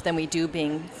grown up than we do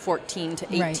being 14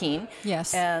 to 18. Right.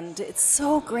 Yes. And it's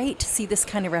so great to see this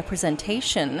kind of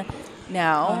representation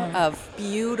now of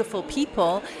beautiful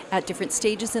people at different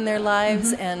stages in their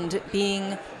lives and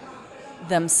being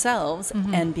themselves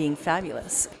and being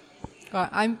fabulous. Well,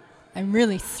 I'm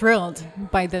really thrilled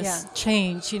by this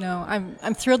change. You know,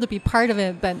 I'm thrilled to be part of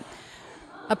it. But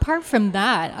apart from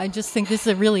that, I just think this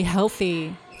is a really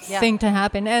healthy thing to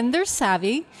happen. And they're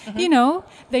savvy. You know,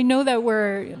 they know that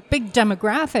we're a big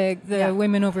demographic, the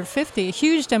women over 50, a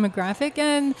huge demographic.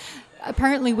 And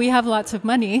apparently we have lots of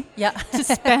money to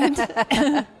spend.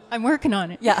 I'm working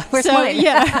on it. Yeah, where's mine?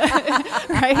 Yeah,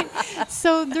 right?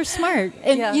 So they're smart.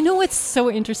 And you know what's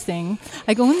so interesting?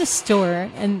 I go in the store,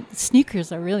 and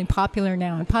sneakers are really popular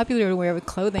now and popular to wear with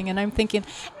clothing. And I'm thinking,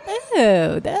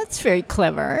 oh, that's very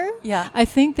clever. Yeah. I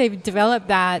think they've developed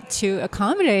that to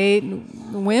accommodate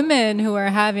women who are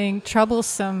having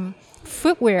troublesome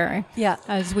footwear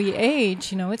as we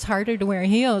age. You know, it's harder to wear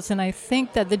heels, and I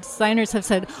think that the designers have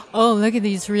said, oh, look at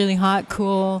these really hot,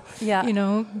 cool you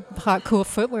know, hot, cool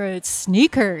footwear. It's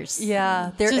sneakers.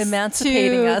 They're Just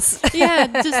emancipating us.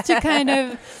 Just to kind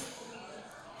of,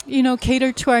 you know,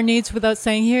 cater to our needs without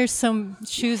saying, here's some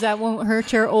shoes that won't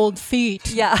hurt your old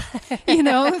feet. You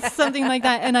know, something like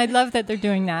that. And I love that they're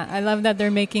doing that. I love that they're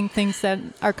making things that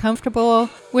are comfortable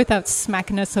without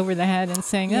smacking us over the head and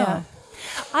saying, oh.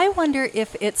 I wonder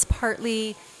if it's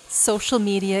partly social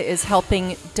media is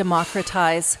helping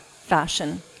democratize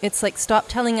fashion. It's like, stop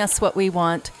telling us what we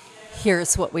want,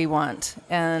 here's what we want,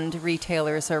 and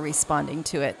retailers are responding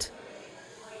to it.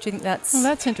 Do you think that's... Well,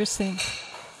 that's interesting.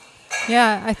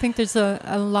 Yeah, I think there's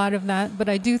a lot of that, but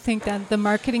I do think that the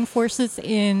marketing forces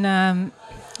in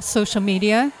social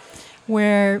media,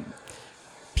 where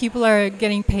people are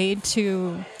getting paid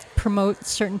to promote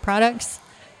certain products,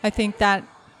 I think that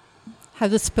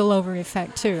has a spillover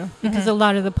effect too, because a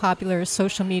lot of the popular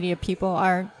social media people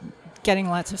are getting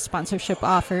lots of sponsorship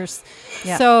offers.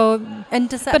 Yeah. So, and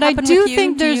does that but I happen do with you?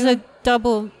 think there's a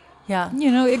double. Yeah.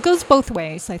 You know, it goes both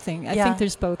ways. I think. I Yeah. think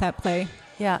there's both at play.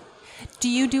 Yeah. Do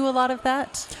you do a lot of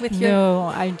that with your... No,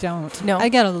 I don't. No? I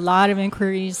get a lot of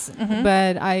inquiries,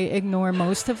 but I ignore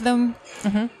most of them.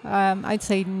 I'd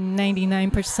say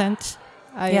 99%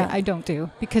 I don't do.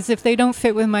 Because if they don't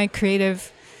fit with my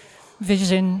creative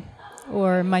vision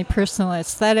or my personal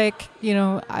aesthetic, you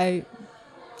know, I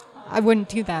wouldn't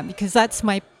do that, because that's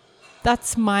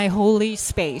my holy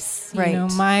space. Right. You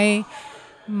know,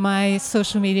 my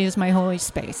social media is my holy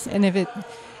space. And if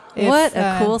what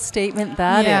a cool statement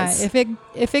that is. If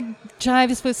it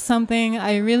jives with something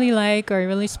I really like or I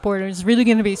really support, or it's really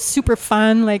going to be super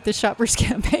fun, like the Shoppers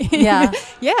campaign. Yeah.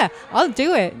 Yeah, I'll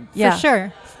do it for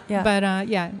sure. Yeah. But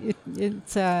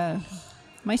it's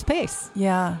my space.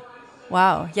 Yeah.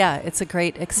 Wow. Yeah, it's a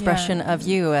great expression of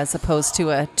you as opposed to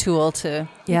a tool to...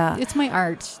 Yeah. It's my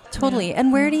art. Totally. Yeah.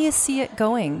 And where do you see it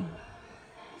going?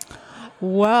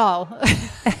 Well,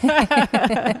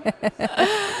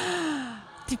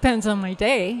 depends on my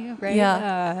day, right?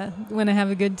 Yeah. When I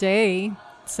have a good day,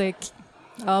 it's like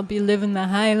I'll be living the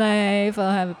high life.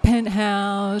 I'll have a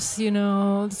penthouse, you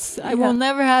know. I will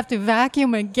never have to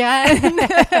vacuum again.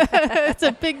 It's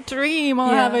a big dream. I'll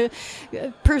have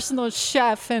a personal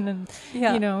chef and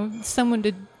you know, someone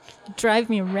to drive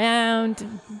me around.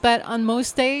 But on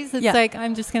most days, it's like,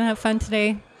 I'm just going to have fun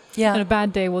today. Yeah. On a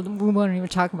bad day, well, we won't even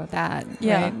talk about that.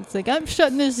 Yeah. Right? It's like, I'm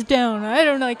shutting this down. I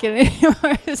don't like it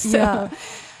anymore. So. Yeah.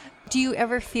 Do you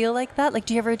ever feel like that? Like,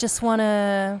 do you ever just want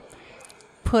to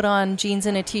put on jeans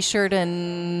and a t-shirt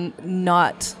and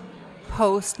not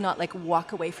post, not like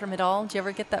walk away from it all? Do you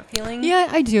ever get that feeling? Yeah,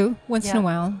 I do once in a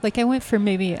while. Like, I went for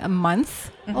maybe a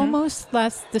month almost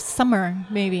this summer,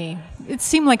 maybe. It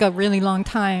seemed like a really long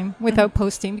time without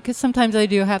posting, because sometimes I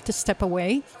do have to step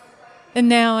away. And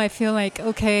now I feel like,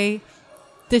 okay,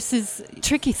 this is a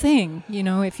tricky thing. You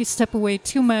know, if you step away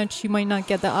too much, you might not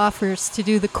get the offers to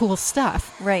do the cool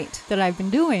stuff that I've been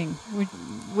doing,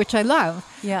 which I love.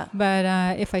 Yeah. But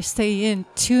if I stay in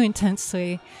too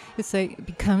intensely, it's like it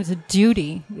becomes a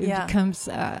duty. It becomes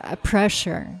a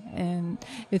pressure. And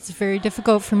it's very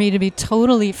difficult for me to be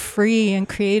totally free and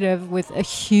creative with a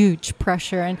huge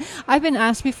pressure. And I've been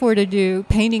asked before to do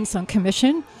paintings on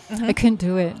commission. I couldn't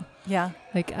do it. Yeah.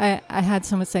 Like I had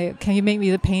someone say, can you make me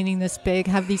the painting this big,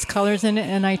 have these colors in it?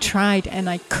 And I tried and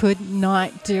I could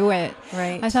not do it.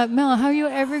 Right. I thought, Mel, how are you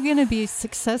ever going to be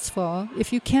successful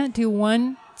if you can't do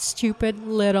one stupid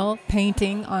little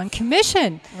painting on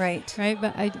commission? Right. Right.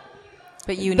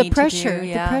 But you the need pressure, to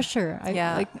do, the pressure.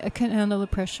 I couldn't handle the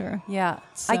pressure. Yeah.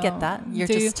 So, I get that. You're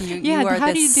you are how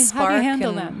this do you spark. How do you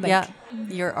handle and, that?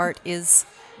 Your art is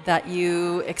that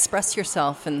you express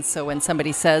yourself. And so when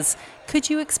somebody says, could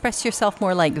you express yourself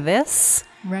more like this?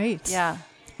 Right. Yeah.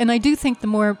 And I do think the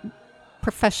more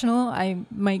professional I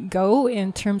might go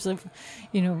in terms of,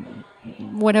 you know,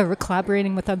 whatever,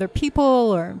 collaborating with other people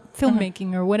or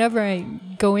filmmaking or whatever I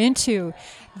go into,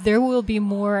 there will be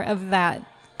more of that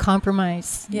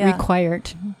compromise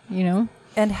required, you know?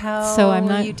 And how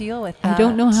will you deal with that? I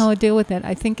don't know how I'll deal with it.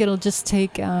 I think it'll just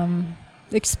take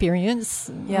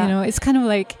experience. Yeah. You know, it's kind of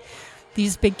like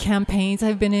these big campaigns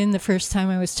I've been in. The first time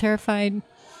I was terrified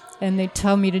and they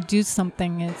tell me to do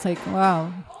something. And it's like,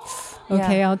 wow,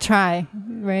 okay, I'll try.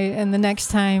 Right. And the next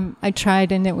time I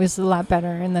tried and it was a lot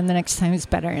better. And then the next time it's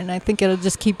better. And I think it'll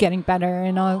just keep getting better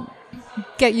and I'll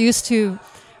get used to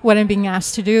what I'm being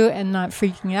asked to do and not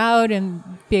freaking out and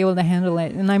be able to handle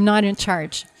it. And I'm not in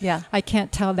charge. Yeah. I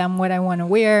can't tell them what I want to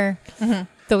wear.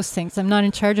 Those things. I'm not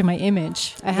in charge of my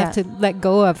image. I have to let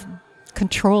go of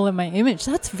control of my image.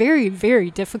 That's very, very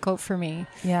difficult for me.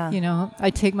 Yeah. You know,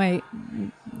 I take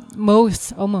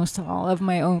almost all of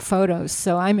my own photos.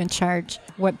 So I'm in charge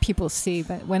what people see.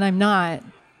 But when I'm not,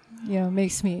 you know, it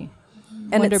makes me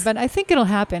wonder. But I think it'll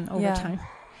happen over time.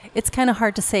 It's kind of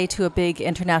hard to say to a big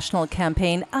international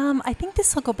campaign, I think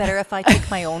this will go better if I take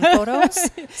my own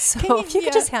photos. So if you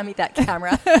could just hand me that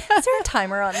camera. Is there a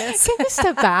timer on this? Can you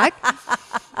step back?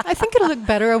 I think it'll look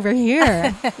better over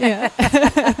here. Yeah.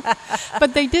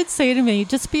 But they did say to me,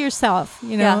 just be yourself.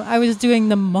 You know, Yeah. I was doing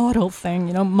the model thing,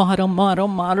 you know,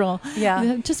 model.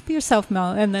 Yeah. Just be yourself,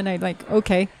 Mel. And then I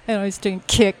okay. And I was doing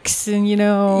kicks and, you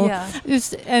know,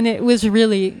 it was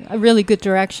really a really good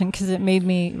direction because it made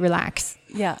me relax.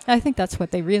 Yeah. I think that's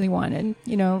what they really wanted,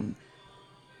 you know.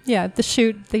 Yeah, the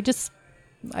shoot,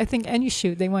 I think any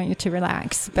shoot, they want you to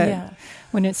relax. But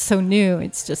when it's so new,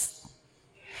 it's just...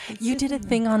 You did a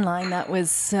thing online that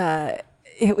was,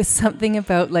 it was something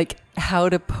about like how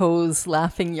to pose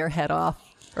laughing your head off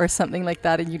or something like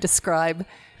that. And you describe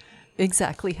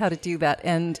exactly how to do that.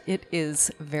 And it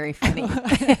is very funny.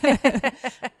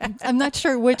 I'm not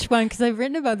sure which one because I've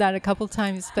written about that a couple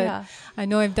times, but I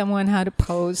know I've done one how to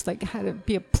pose, like how to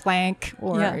be a plank,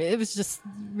 or it was just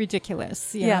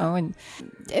ridiculous, you know, and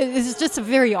it's just a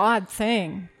very odd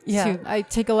thing. Yeah. I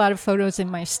take a lot of photos in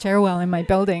my stairwell in my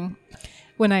building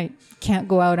when I can't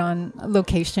go out on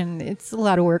location. It's a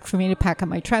lot of work for me to pack up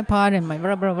my tripod and my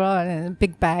blah, blah, blah, and a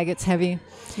big bag. It's heavy.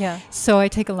 Yeah. So I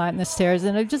take a lot in the stairs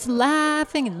and I'm just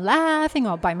laughing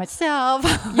all by myself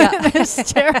in the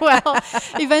stairwell.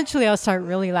 Eventually I'll start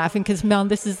really laughing because, Mel,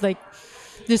 this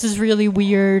is really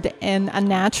weird and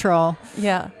unnatural.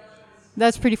 Yeah.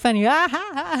 That's pretty funny. And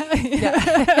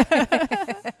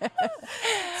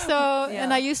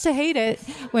I used to hate it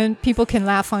when people can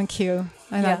laugh on cue.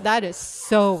 I thought that is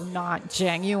so not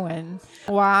genuine.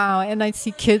 Wow. And I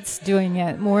see kids doing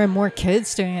it, more and more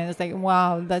kids doing it. It's like,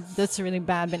 wow, that's really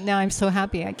bad. But now I'm so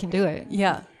happy I can do it.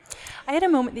 Yeah. I had a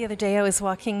moment the other day. I was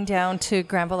walking down to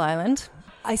Granville Island.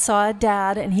 I saw a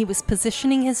dad and he was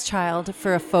positioning his child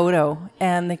for a photo.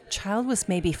 And the child was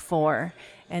maybe 4.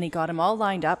 And he got them all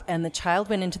lined up. And the child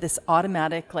went into this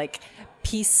automatic, like,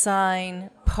 peace sign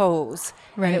pose.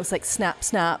 Right. And it was like snap,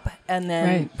 snap, and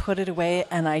then put it away.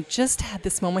 And I just had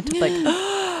this moment of like,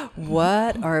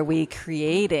 what are we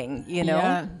creating, you know?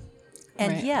 Yeah.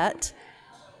 And yet,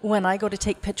 when I go to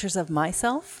take pictures of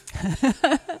myself,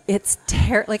 it's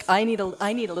like I need a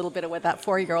little bit of what that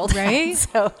 4-year-old right? had.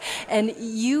 So, and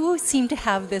you seem to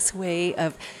have this way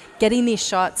of getting these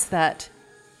shots that,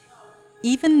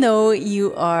 even though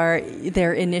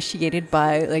they're initiated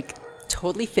by like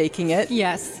totally faking it.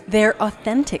 Yes. They're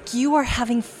authentic. You are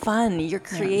having fun. You're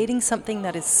creating something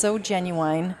that is so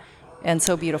genuine and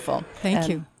so beautiful. Thank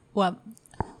you. Well,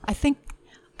 I think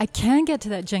I can get to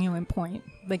that genuine point.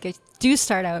 Like I do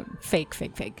start out fake,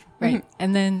 right? Mm-hmm.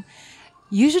 And then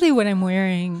usually what I'm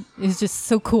wearing is just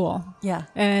so cool. Yeah.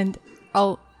 And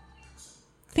I'll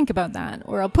think about that,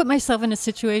 or I'll put myself in a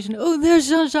situation. Oh, there's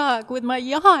Jean-Jacques with my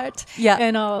yacht. Yeah.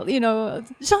 And I'll,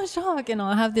 Jean-Jacques, and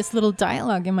I'll have this little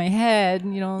dialogue in my head,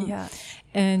 Yeah.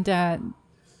 And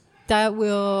that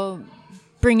will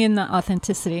bring in the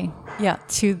authenticity. Yeah.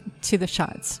 To the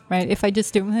shots, right? If I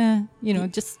just do,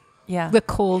 just the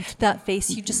cold. That face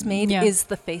you just made is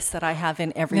the face that I have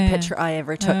in every picture I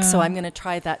ever took. So I'm going to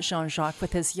try that Jean-Jacques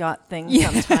with his yacht thing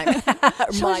sometime.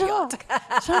 My yacht.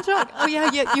 Jean-Jacques. Oh,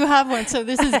 yeah, you have one, so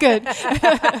this is good.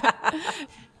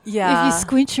 Yeah. If you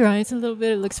squint your eyes a little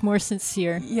bit, it looks more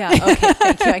sincere. Yeah, okay,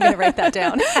 thank you. I'm going to write that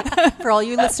down. For all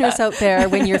you listeners out there,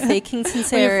 when you're faking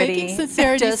sincerity,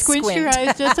 just squint your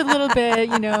eyes just a little bit,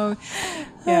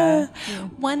 Yeah.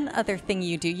 One other thing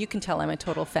you do, you can tell I'm a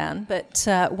total fan, but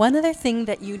one other thing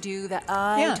that you do that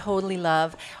I totally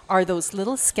love are those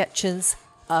little sketches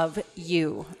of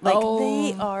you. Like,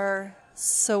 they are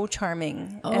so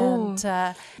charming. Oh.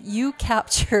 And you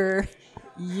capture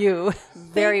you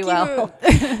very well.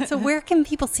 So where can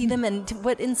people see them and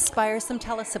what inspires them?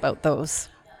 Tell us about those.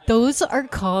 Those are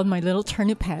called my little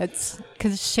turnip heads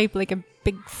because it's shaped like a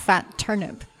big fat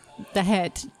turnip, the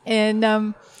head. And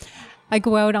I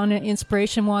go out on an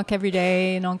inspiration walk every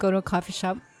day, and I'll go to a coffee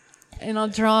shop and I'll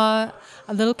draw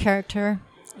a little character,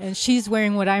 and she's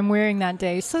wearing what I'm wearing that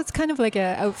day. So it's kind of like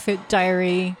an outfit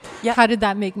diary. Yep. How did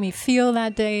that make me feel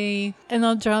that day? And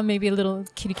I'll draw maybe a little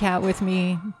kitty cat with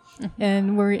me.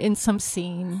 And we're in some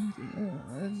scene.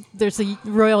 There's a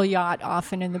royal yacht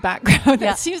often in the background.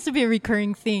 That seems to be a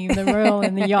recurring theme, the royal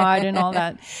and the yacht and all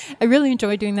that. I really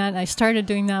enjoy doing that. And I started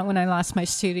doing that when I lost my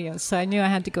studio. So I knew I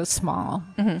had to go small.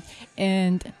 Mm-hmm.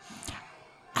 And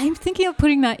I'm thinking of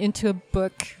putting that into a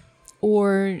book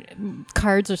or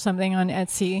cards or something on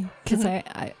Etsy. Because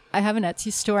I have an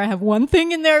Etsy store. I have one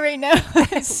thing in there right now.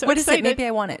 So what is it? Maybe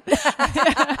I want it.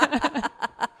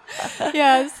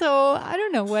 Yeah, so I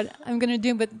don't know what I'm going to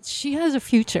do, but she has a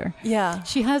future. Yeah.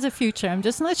 She has a future. I'm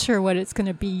just not sure what it's going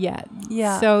to be yet.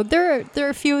 Yeah. So there are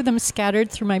a few of them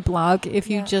scattered through my blog. If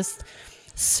you just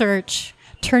search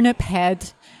turnip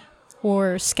head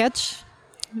or sketch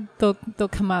they'll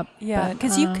come up. Yeah,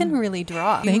 because you can really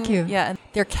draw. Thank you. Yeah,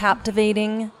 they're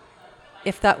captivating.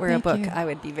 If that were Thank a book, you. I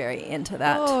would be very into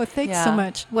that. Oh, thanks Yeah. so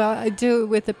much. Well, I do it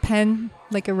with a pen,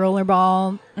 like a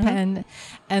rollerball pen,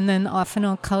 and then often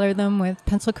I'll color them with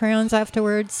pencil crayons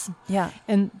afterwards. Yeah.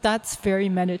 And that's very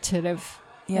meditative.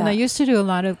 Yeah. And I used to do a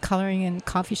lot of coloring in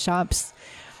coffee shops.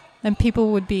 And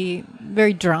people would be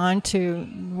very drawn to,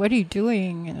 what are you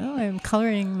doing? Oh, I'm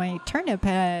coloring my turnip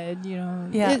head, you know.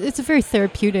 Yeah. It's a very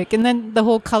therapeutic. And then the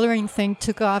whole coloring thing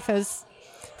took off as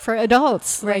for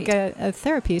adults, Right. like a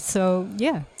therapy. So,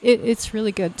 yeah, it's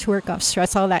really good to work off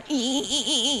stress, all that,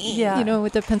 Yeah. you know,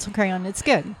 with the pencil crayon. It's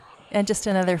good. And just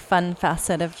another fun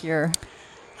facet of your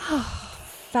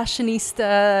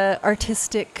fashionista,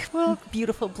 artistic,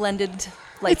 beautiful blended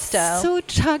lifestyle.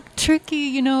 It's so tricky,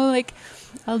 you know, like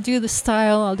I'll do the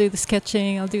style, I'll do the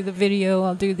sketching, I'll do the video,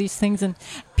 I'll do these things. And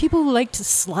people like to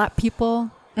slap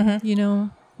people, you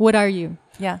know, what are you?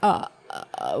 Yeah.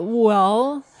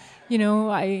 Well, you know,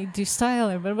 I do style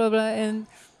and blah, blah, blah. And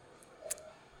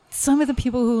some of the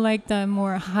people who like the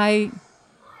more high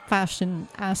fashion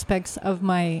aspects of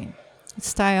my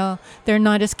style, they're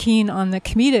not as keen on the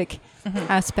comedic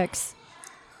aspects.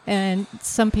 And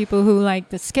some people who like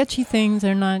the sketchy things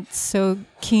are not so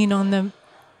keen on the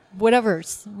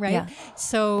whatevers, right? Yeah.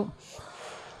 So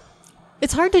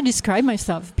it's hard to describe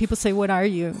myself. People say, what are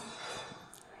you?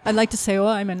 I'd like to say, well,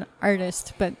 I'm an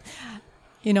artist, but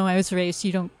you know, I was raised,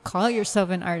 you don't call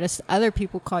yourself an artist. Other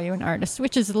people call you an artist,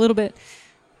 which is a little bit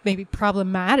maybe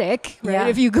problematic, right? Yeah.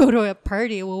 If you go to a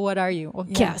party, well, what are you? Well,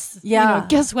 Yeah. guess. Yeah. You know,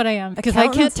 guess what I am. Because I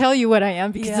can't Accountants- tell you what I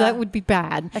am because Yeah. that would be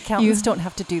bad. Accountants don't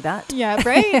have to do that. Yeah,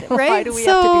 right? Right? Why do we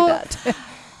so have to do that?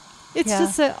 it's Yeah.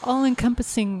 just an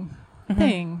all-encompassing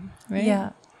thing, right? Yeah.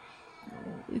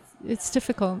 It's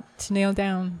difficult to nail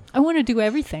down. I want to do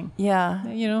everything, Yeah.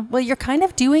 you know? Well, you're kind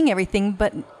of doing everything,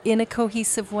 but in a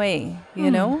cohesive way,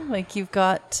 you know? Like you've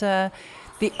got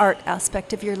the art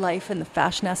aspect of your life and the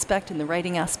fashion aspect and the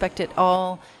writing aspect. It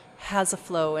all has a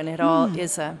flow and it all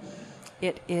is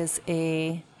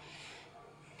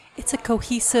it's a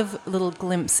cohesive little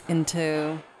glimpse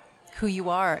into who you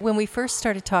are. When we first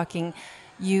started talking,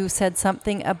 you said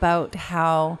something about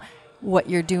how what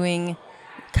you're doing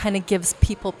kind of gives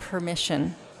people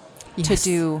permission to Yes.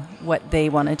 do what they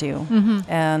want to do.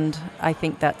 And I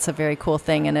think that's a very cool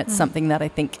thing. And it's something that I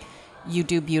think you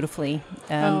do beautifully.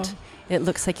 And it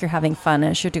looks like you're having fun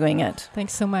as you're doing it.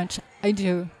 Thanks so much. I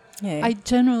do. Yeah. I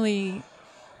generally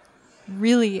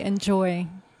really enjoy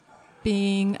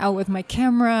being out with my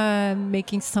camera,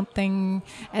 making something,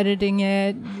 editing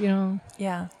it, you know.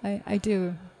 Yeah. I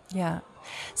do. Yeah.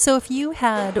 So if you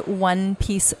had one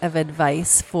piece of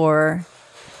advice for,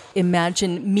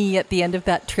 imagine me at the end of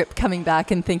that trip coming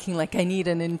back and thinking like I need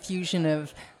an infusion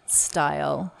of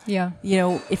style. Yeah. You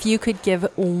know, if you could give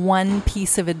one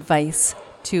piece of advice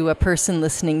to a person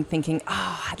listening thinking,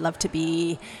 oh, I'd love to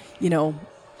be, you know,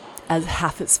 as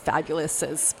half as fabulous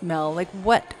as Mel, like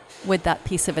what would that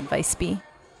piece of advice be?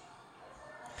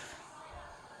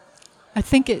 I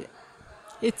think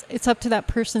it's up to that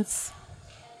person's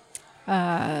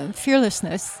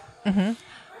fearlessness.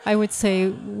 I would say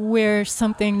wear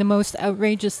something the most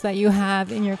outrageous that you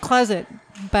have in your closet,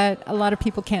 but a lot of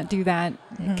people can't do that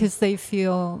because they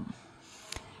feel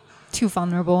too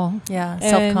vulnerable. Yeah, And-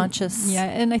 self-conscious. Yeah,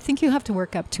 and I think you have to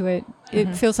work up to it.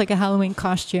 It feels like a Halloween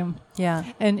costume. Yeah.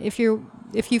 And if you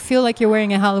feel like you're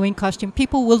wearing a Halloween costume,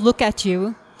 people will look at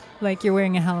you like you're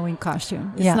wearing a Halloween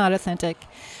costume. It's Yeah. not authentic.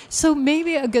 So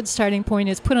maybe a good starting point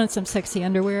is put on some sexy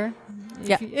underwear.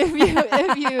 Yeah.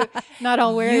 If you not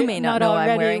all wear You may not know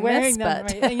I'm already wearing this, them,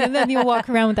 but- right? And then you walk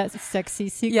around with that sexy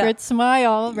secret Yeah.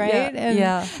 smile, right? Yeah. And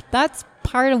Yeah. that's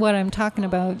part of what I'm talking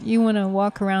about. You want to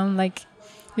walk around like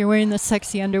you're wearing the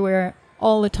sexy underwear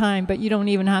all the time, but you don't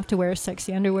even have to wear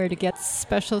sexy underwear to get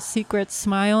special secret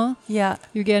smile. Yeah.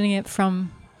 You're getting it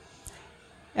from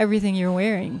everything you're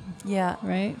wearing, Yeah.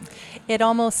 right? It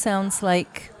almost sounds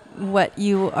like what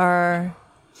you are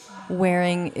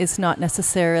wearing is not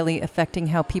necessarily affecting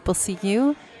how people see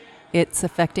you. It's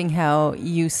affecting how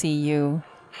you see you,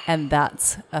 and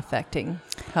that's affecting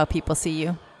how people see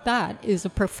you. That is a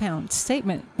profound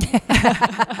statement.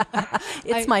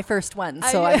 It's my first one,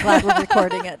 so I'm glad we're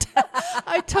recording it.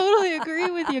 I totally agree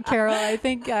with you, Carol. I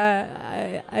think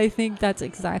that's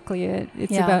exactly it.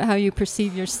 It's Yeah. about how you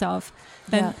perceive yourself,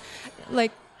 and Yeah.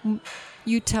 like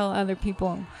you tell other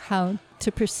people how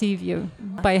to perceive you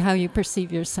by how you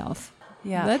perceive yourself.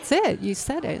 Yeah. That's it. You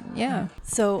said it. Yeah.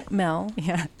 So, Mel,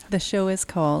 Yeah. the show is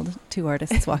called Two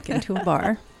Artists Walk Into a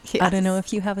Bar. I don't know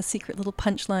if you have a secret little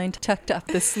punchline tucked up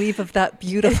the sleeve of that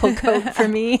beautiful coat for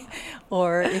me,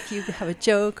 or if you have a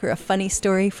joke or a funny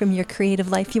story from your creative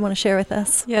life you want to share with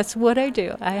us. Yes, what I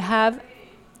do. I have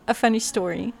a funny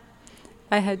story.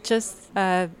 I had just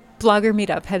blogger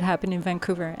meetup had happened in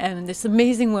Vancouver, and this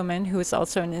amazing woman who is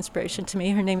also an inspiration to me,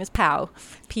 her name is Pao,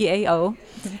 P-A-O.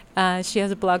 She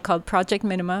has a blog called Project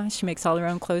Minima. She makes all her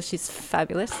own clothes. She's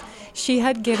fabulous. She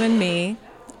had given me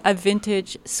a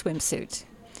vintage swimsuit,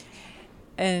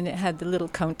 and it had the little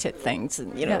cone tit things,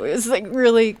 and it was like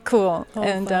really cool.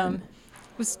 And it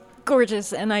was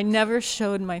gorgeous, and I never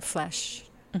showed my flesh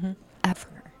ever.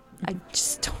 I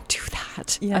just don't do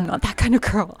that. Yeah. I'm not that kind of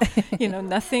girl.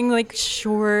 Nothing like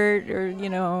short or,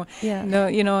 no,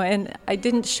 and I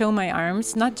didn't show my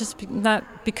arms, not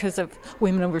because of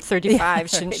women over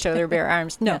 35 shouldn't show their bare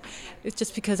arms. No, it's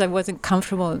just because I wasn't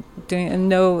comfortable doing it.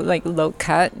 No, like low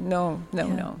cut. No.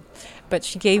 But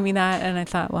she gave me that, and I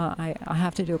thought, well, I'll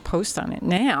have to do a post on it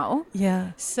now.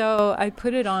 Yeah. So I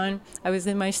put it on. I was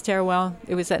in my stairwell.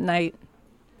 It was at night.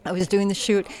 I was doing the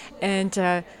shoot,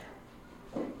 and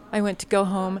I went to go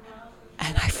home,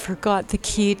 and I forgot the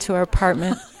key to our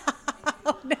apartment.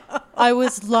 Oh, no. I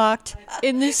was locked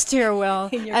in the stairwell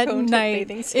at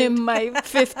night in my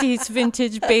 50s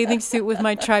vintage bathing suit with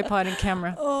my tripod and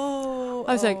camera.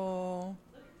 I was like, oh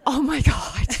my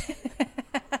God.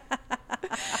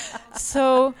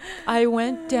 So I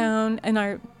went down,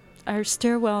 and our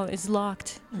stairwell is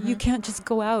locked. You can't just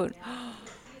go out.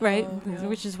 Right,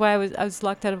 which is why I was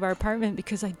locked out of our apartment,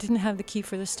 because I didn't have the key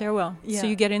for the stairwell. So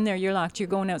you get in there, you're locked, you're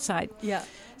going outside. Yeah.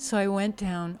 So I went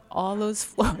down all those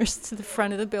floors to the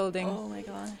front of the building. Oh my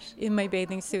gosh! In my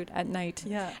bathing suit at night.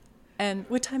 Yeah. And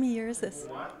what time of year is this?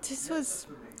 It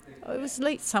was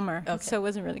late summer, so it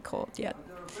wasn't really cold yet.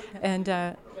 And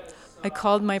I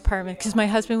called my apartment because my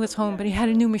husband was home, but he had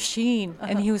a new machine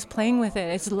and he was playing with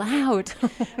it. It's loud,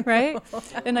 right?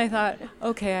 And I thought,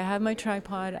 okay, I have my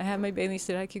tripod, I have my bathing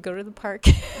suit, I could go to the park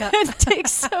and take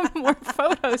some more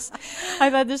photos. I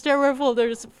thought the stairwell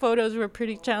photos were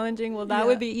pretty challenging. Well, that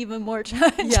would be even more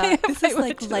challenging. Yeah, this is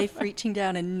like life reaching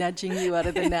down and nudging you out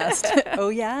of the nest. Oh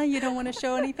yeah, you don't want to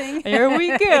show anything? Here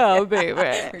we go, baby.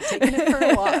 We're taking it for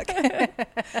a walk.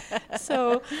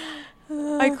 So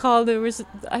I called.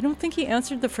 I don't think he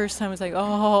answered the first time. I was like,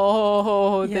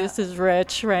 oh, this is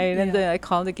rich, right? And then I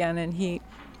called again, and he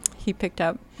picked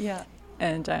up. Yeah.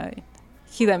 And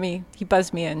he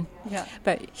buzzed me in. Yeah.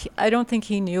 But I don't think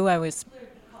he knew I was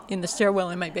in the stairwell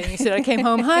in my bathing suit. I came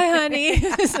home, hi, honey.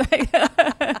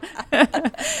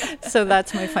 So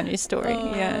that's my funny story.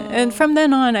 Yeah. And from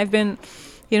then on, I've been,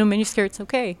 miniskirts,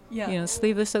 okay. Yeah.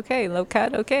 Sleeveless, okay. Low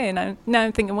cut, okay. And now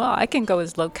I'm thinking, well, I can go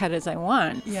as low cut as I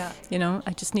want. Yeah.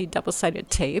 I just need double-sided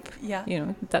tape.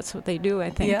 Yeah. That's what they do, I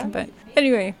think. Yeah. But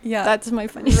anyway, that's my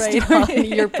funny story. On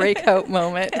your breakout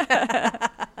moment.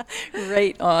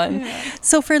 Right on. Yeah.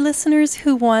 So for listeners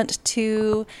who want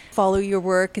to follow your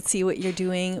work and see what you're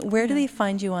doing, where do they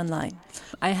find you online?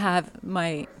 I have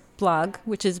my blog,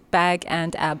 which is Bag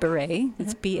and A Beret.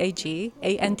 It's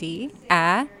BAGAND,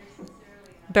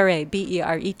 Beret,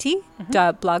 B-E-R-E-T,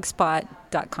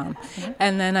 .blogspot.com.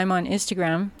 And then I'm on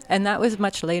Instagram, and that was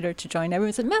much later to join.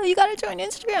 Everyone said, Mel, you got to join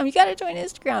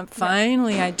Instagram.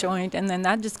 Finally, I joined, and then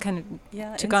that just kind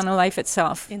of took on a life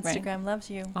itself. Instagram loves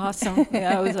you. Awesome.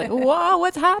 I was like, wow,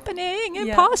 what's happening?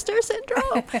 Imposter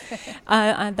syndrome.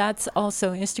 That's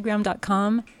also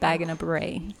Instagram.com, Bag and a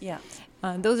Beret. Yeah.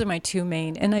 Those are my two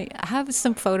main. And I have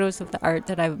some photos of the art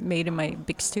that I've made in my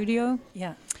big studio.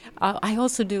 Yeah. I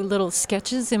also do little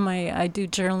sketches I do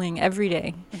journaling every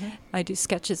day. I do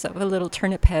sketches of a little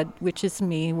turnip head, which is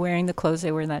me wearing the clothes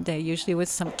I wear that day, usually with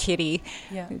some kitty.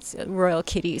 Yeah. It's royal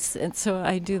kitties. And so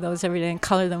I do those every day and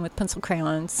color them with pencil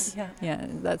crayons. Yeah. Yeah,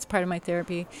 that's part of my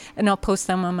therapy. And I'll post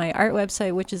them on my art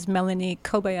website, which is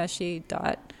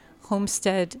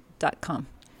melaniekobayashi.homestead.com.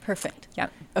 Perfect. Yeah.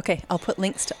 Okay, I'll put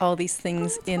links to all these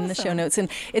things in the show notes. And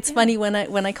it's funny, when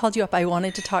I called you up, I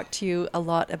wanted to talk to you a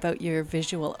lot about your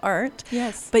visual art.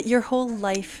 Yes. But your whole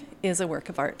life is a work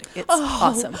of art. It's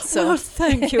awesome. So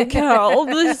thank you, Carol.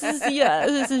 This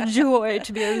is a joy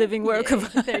to be a living work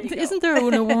of art. Isn't there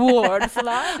an award for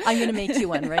that? I'm going to make you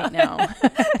one right now.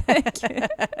 Thank you.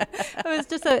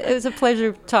 It was a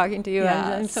pleasure talking to you.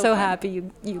 Yeah, I'm so happy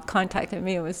you contacted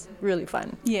me. It was really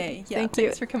fun. Yay. Yeah,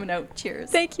 thanks for coming out.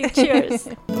 Cheers. Thank you. Cheers.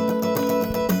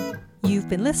 You've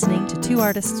been listening to Two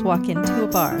Artists Walk Into a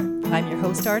Bar. I'm your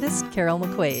host artist, Carol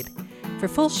McQuaid. For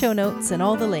full show notes and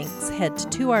all the links, head to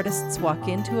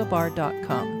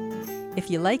twoartistswalkintoabar.com. If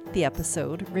you liked the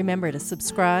episode, remember to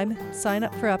subscribe, sign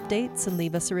up for updates, and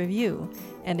leave us a review.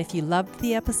 And if you loved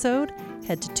the episode,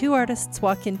 head to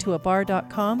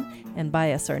twoartistswalkintoabar.com and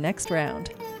buy us our next round.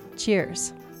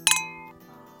 Cheers.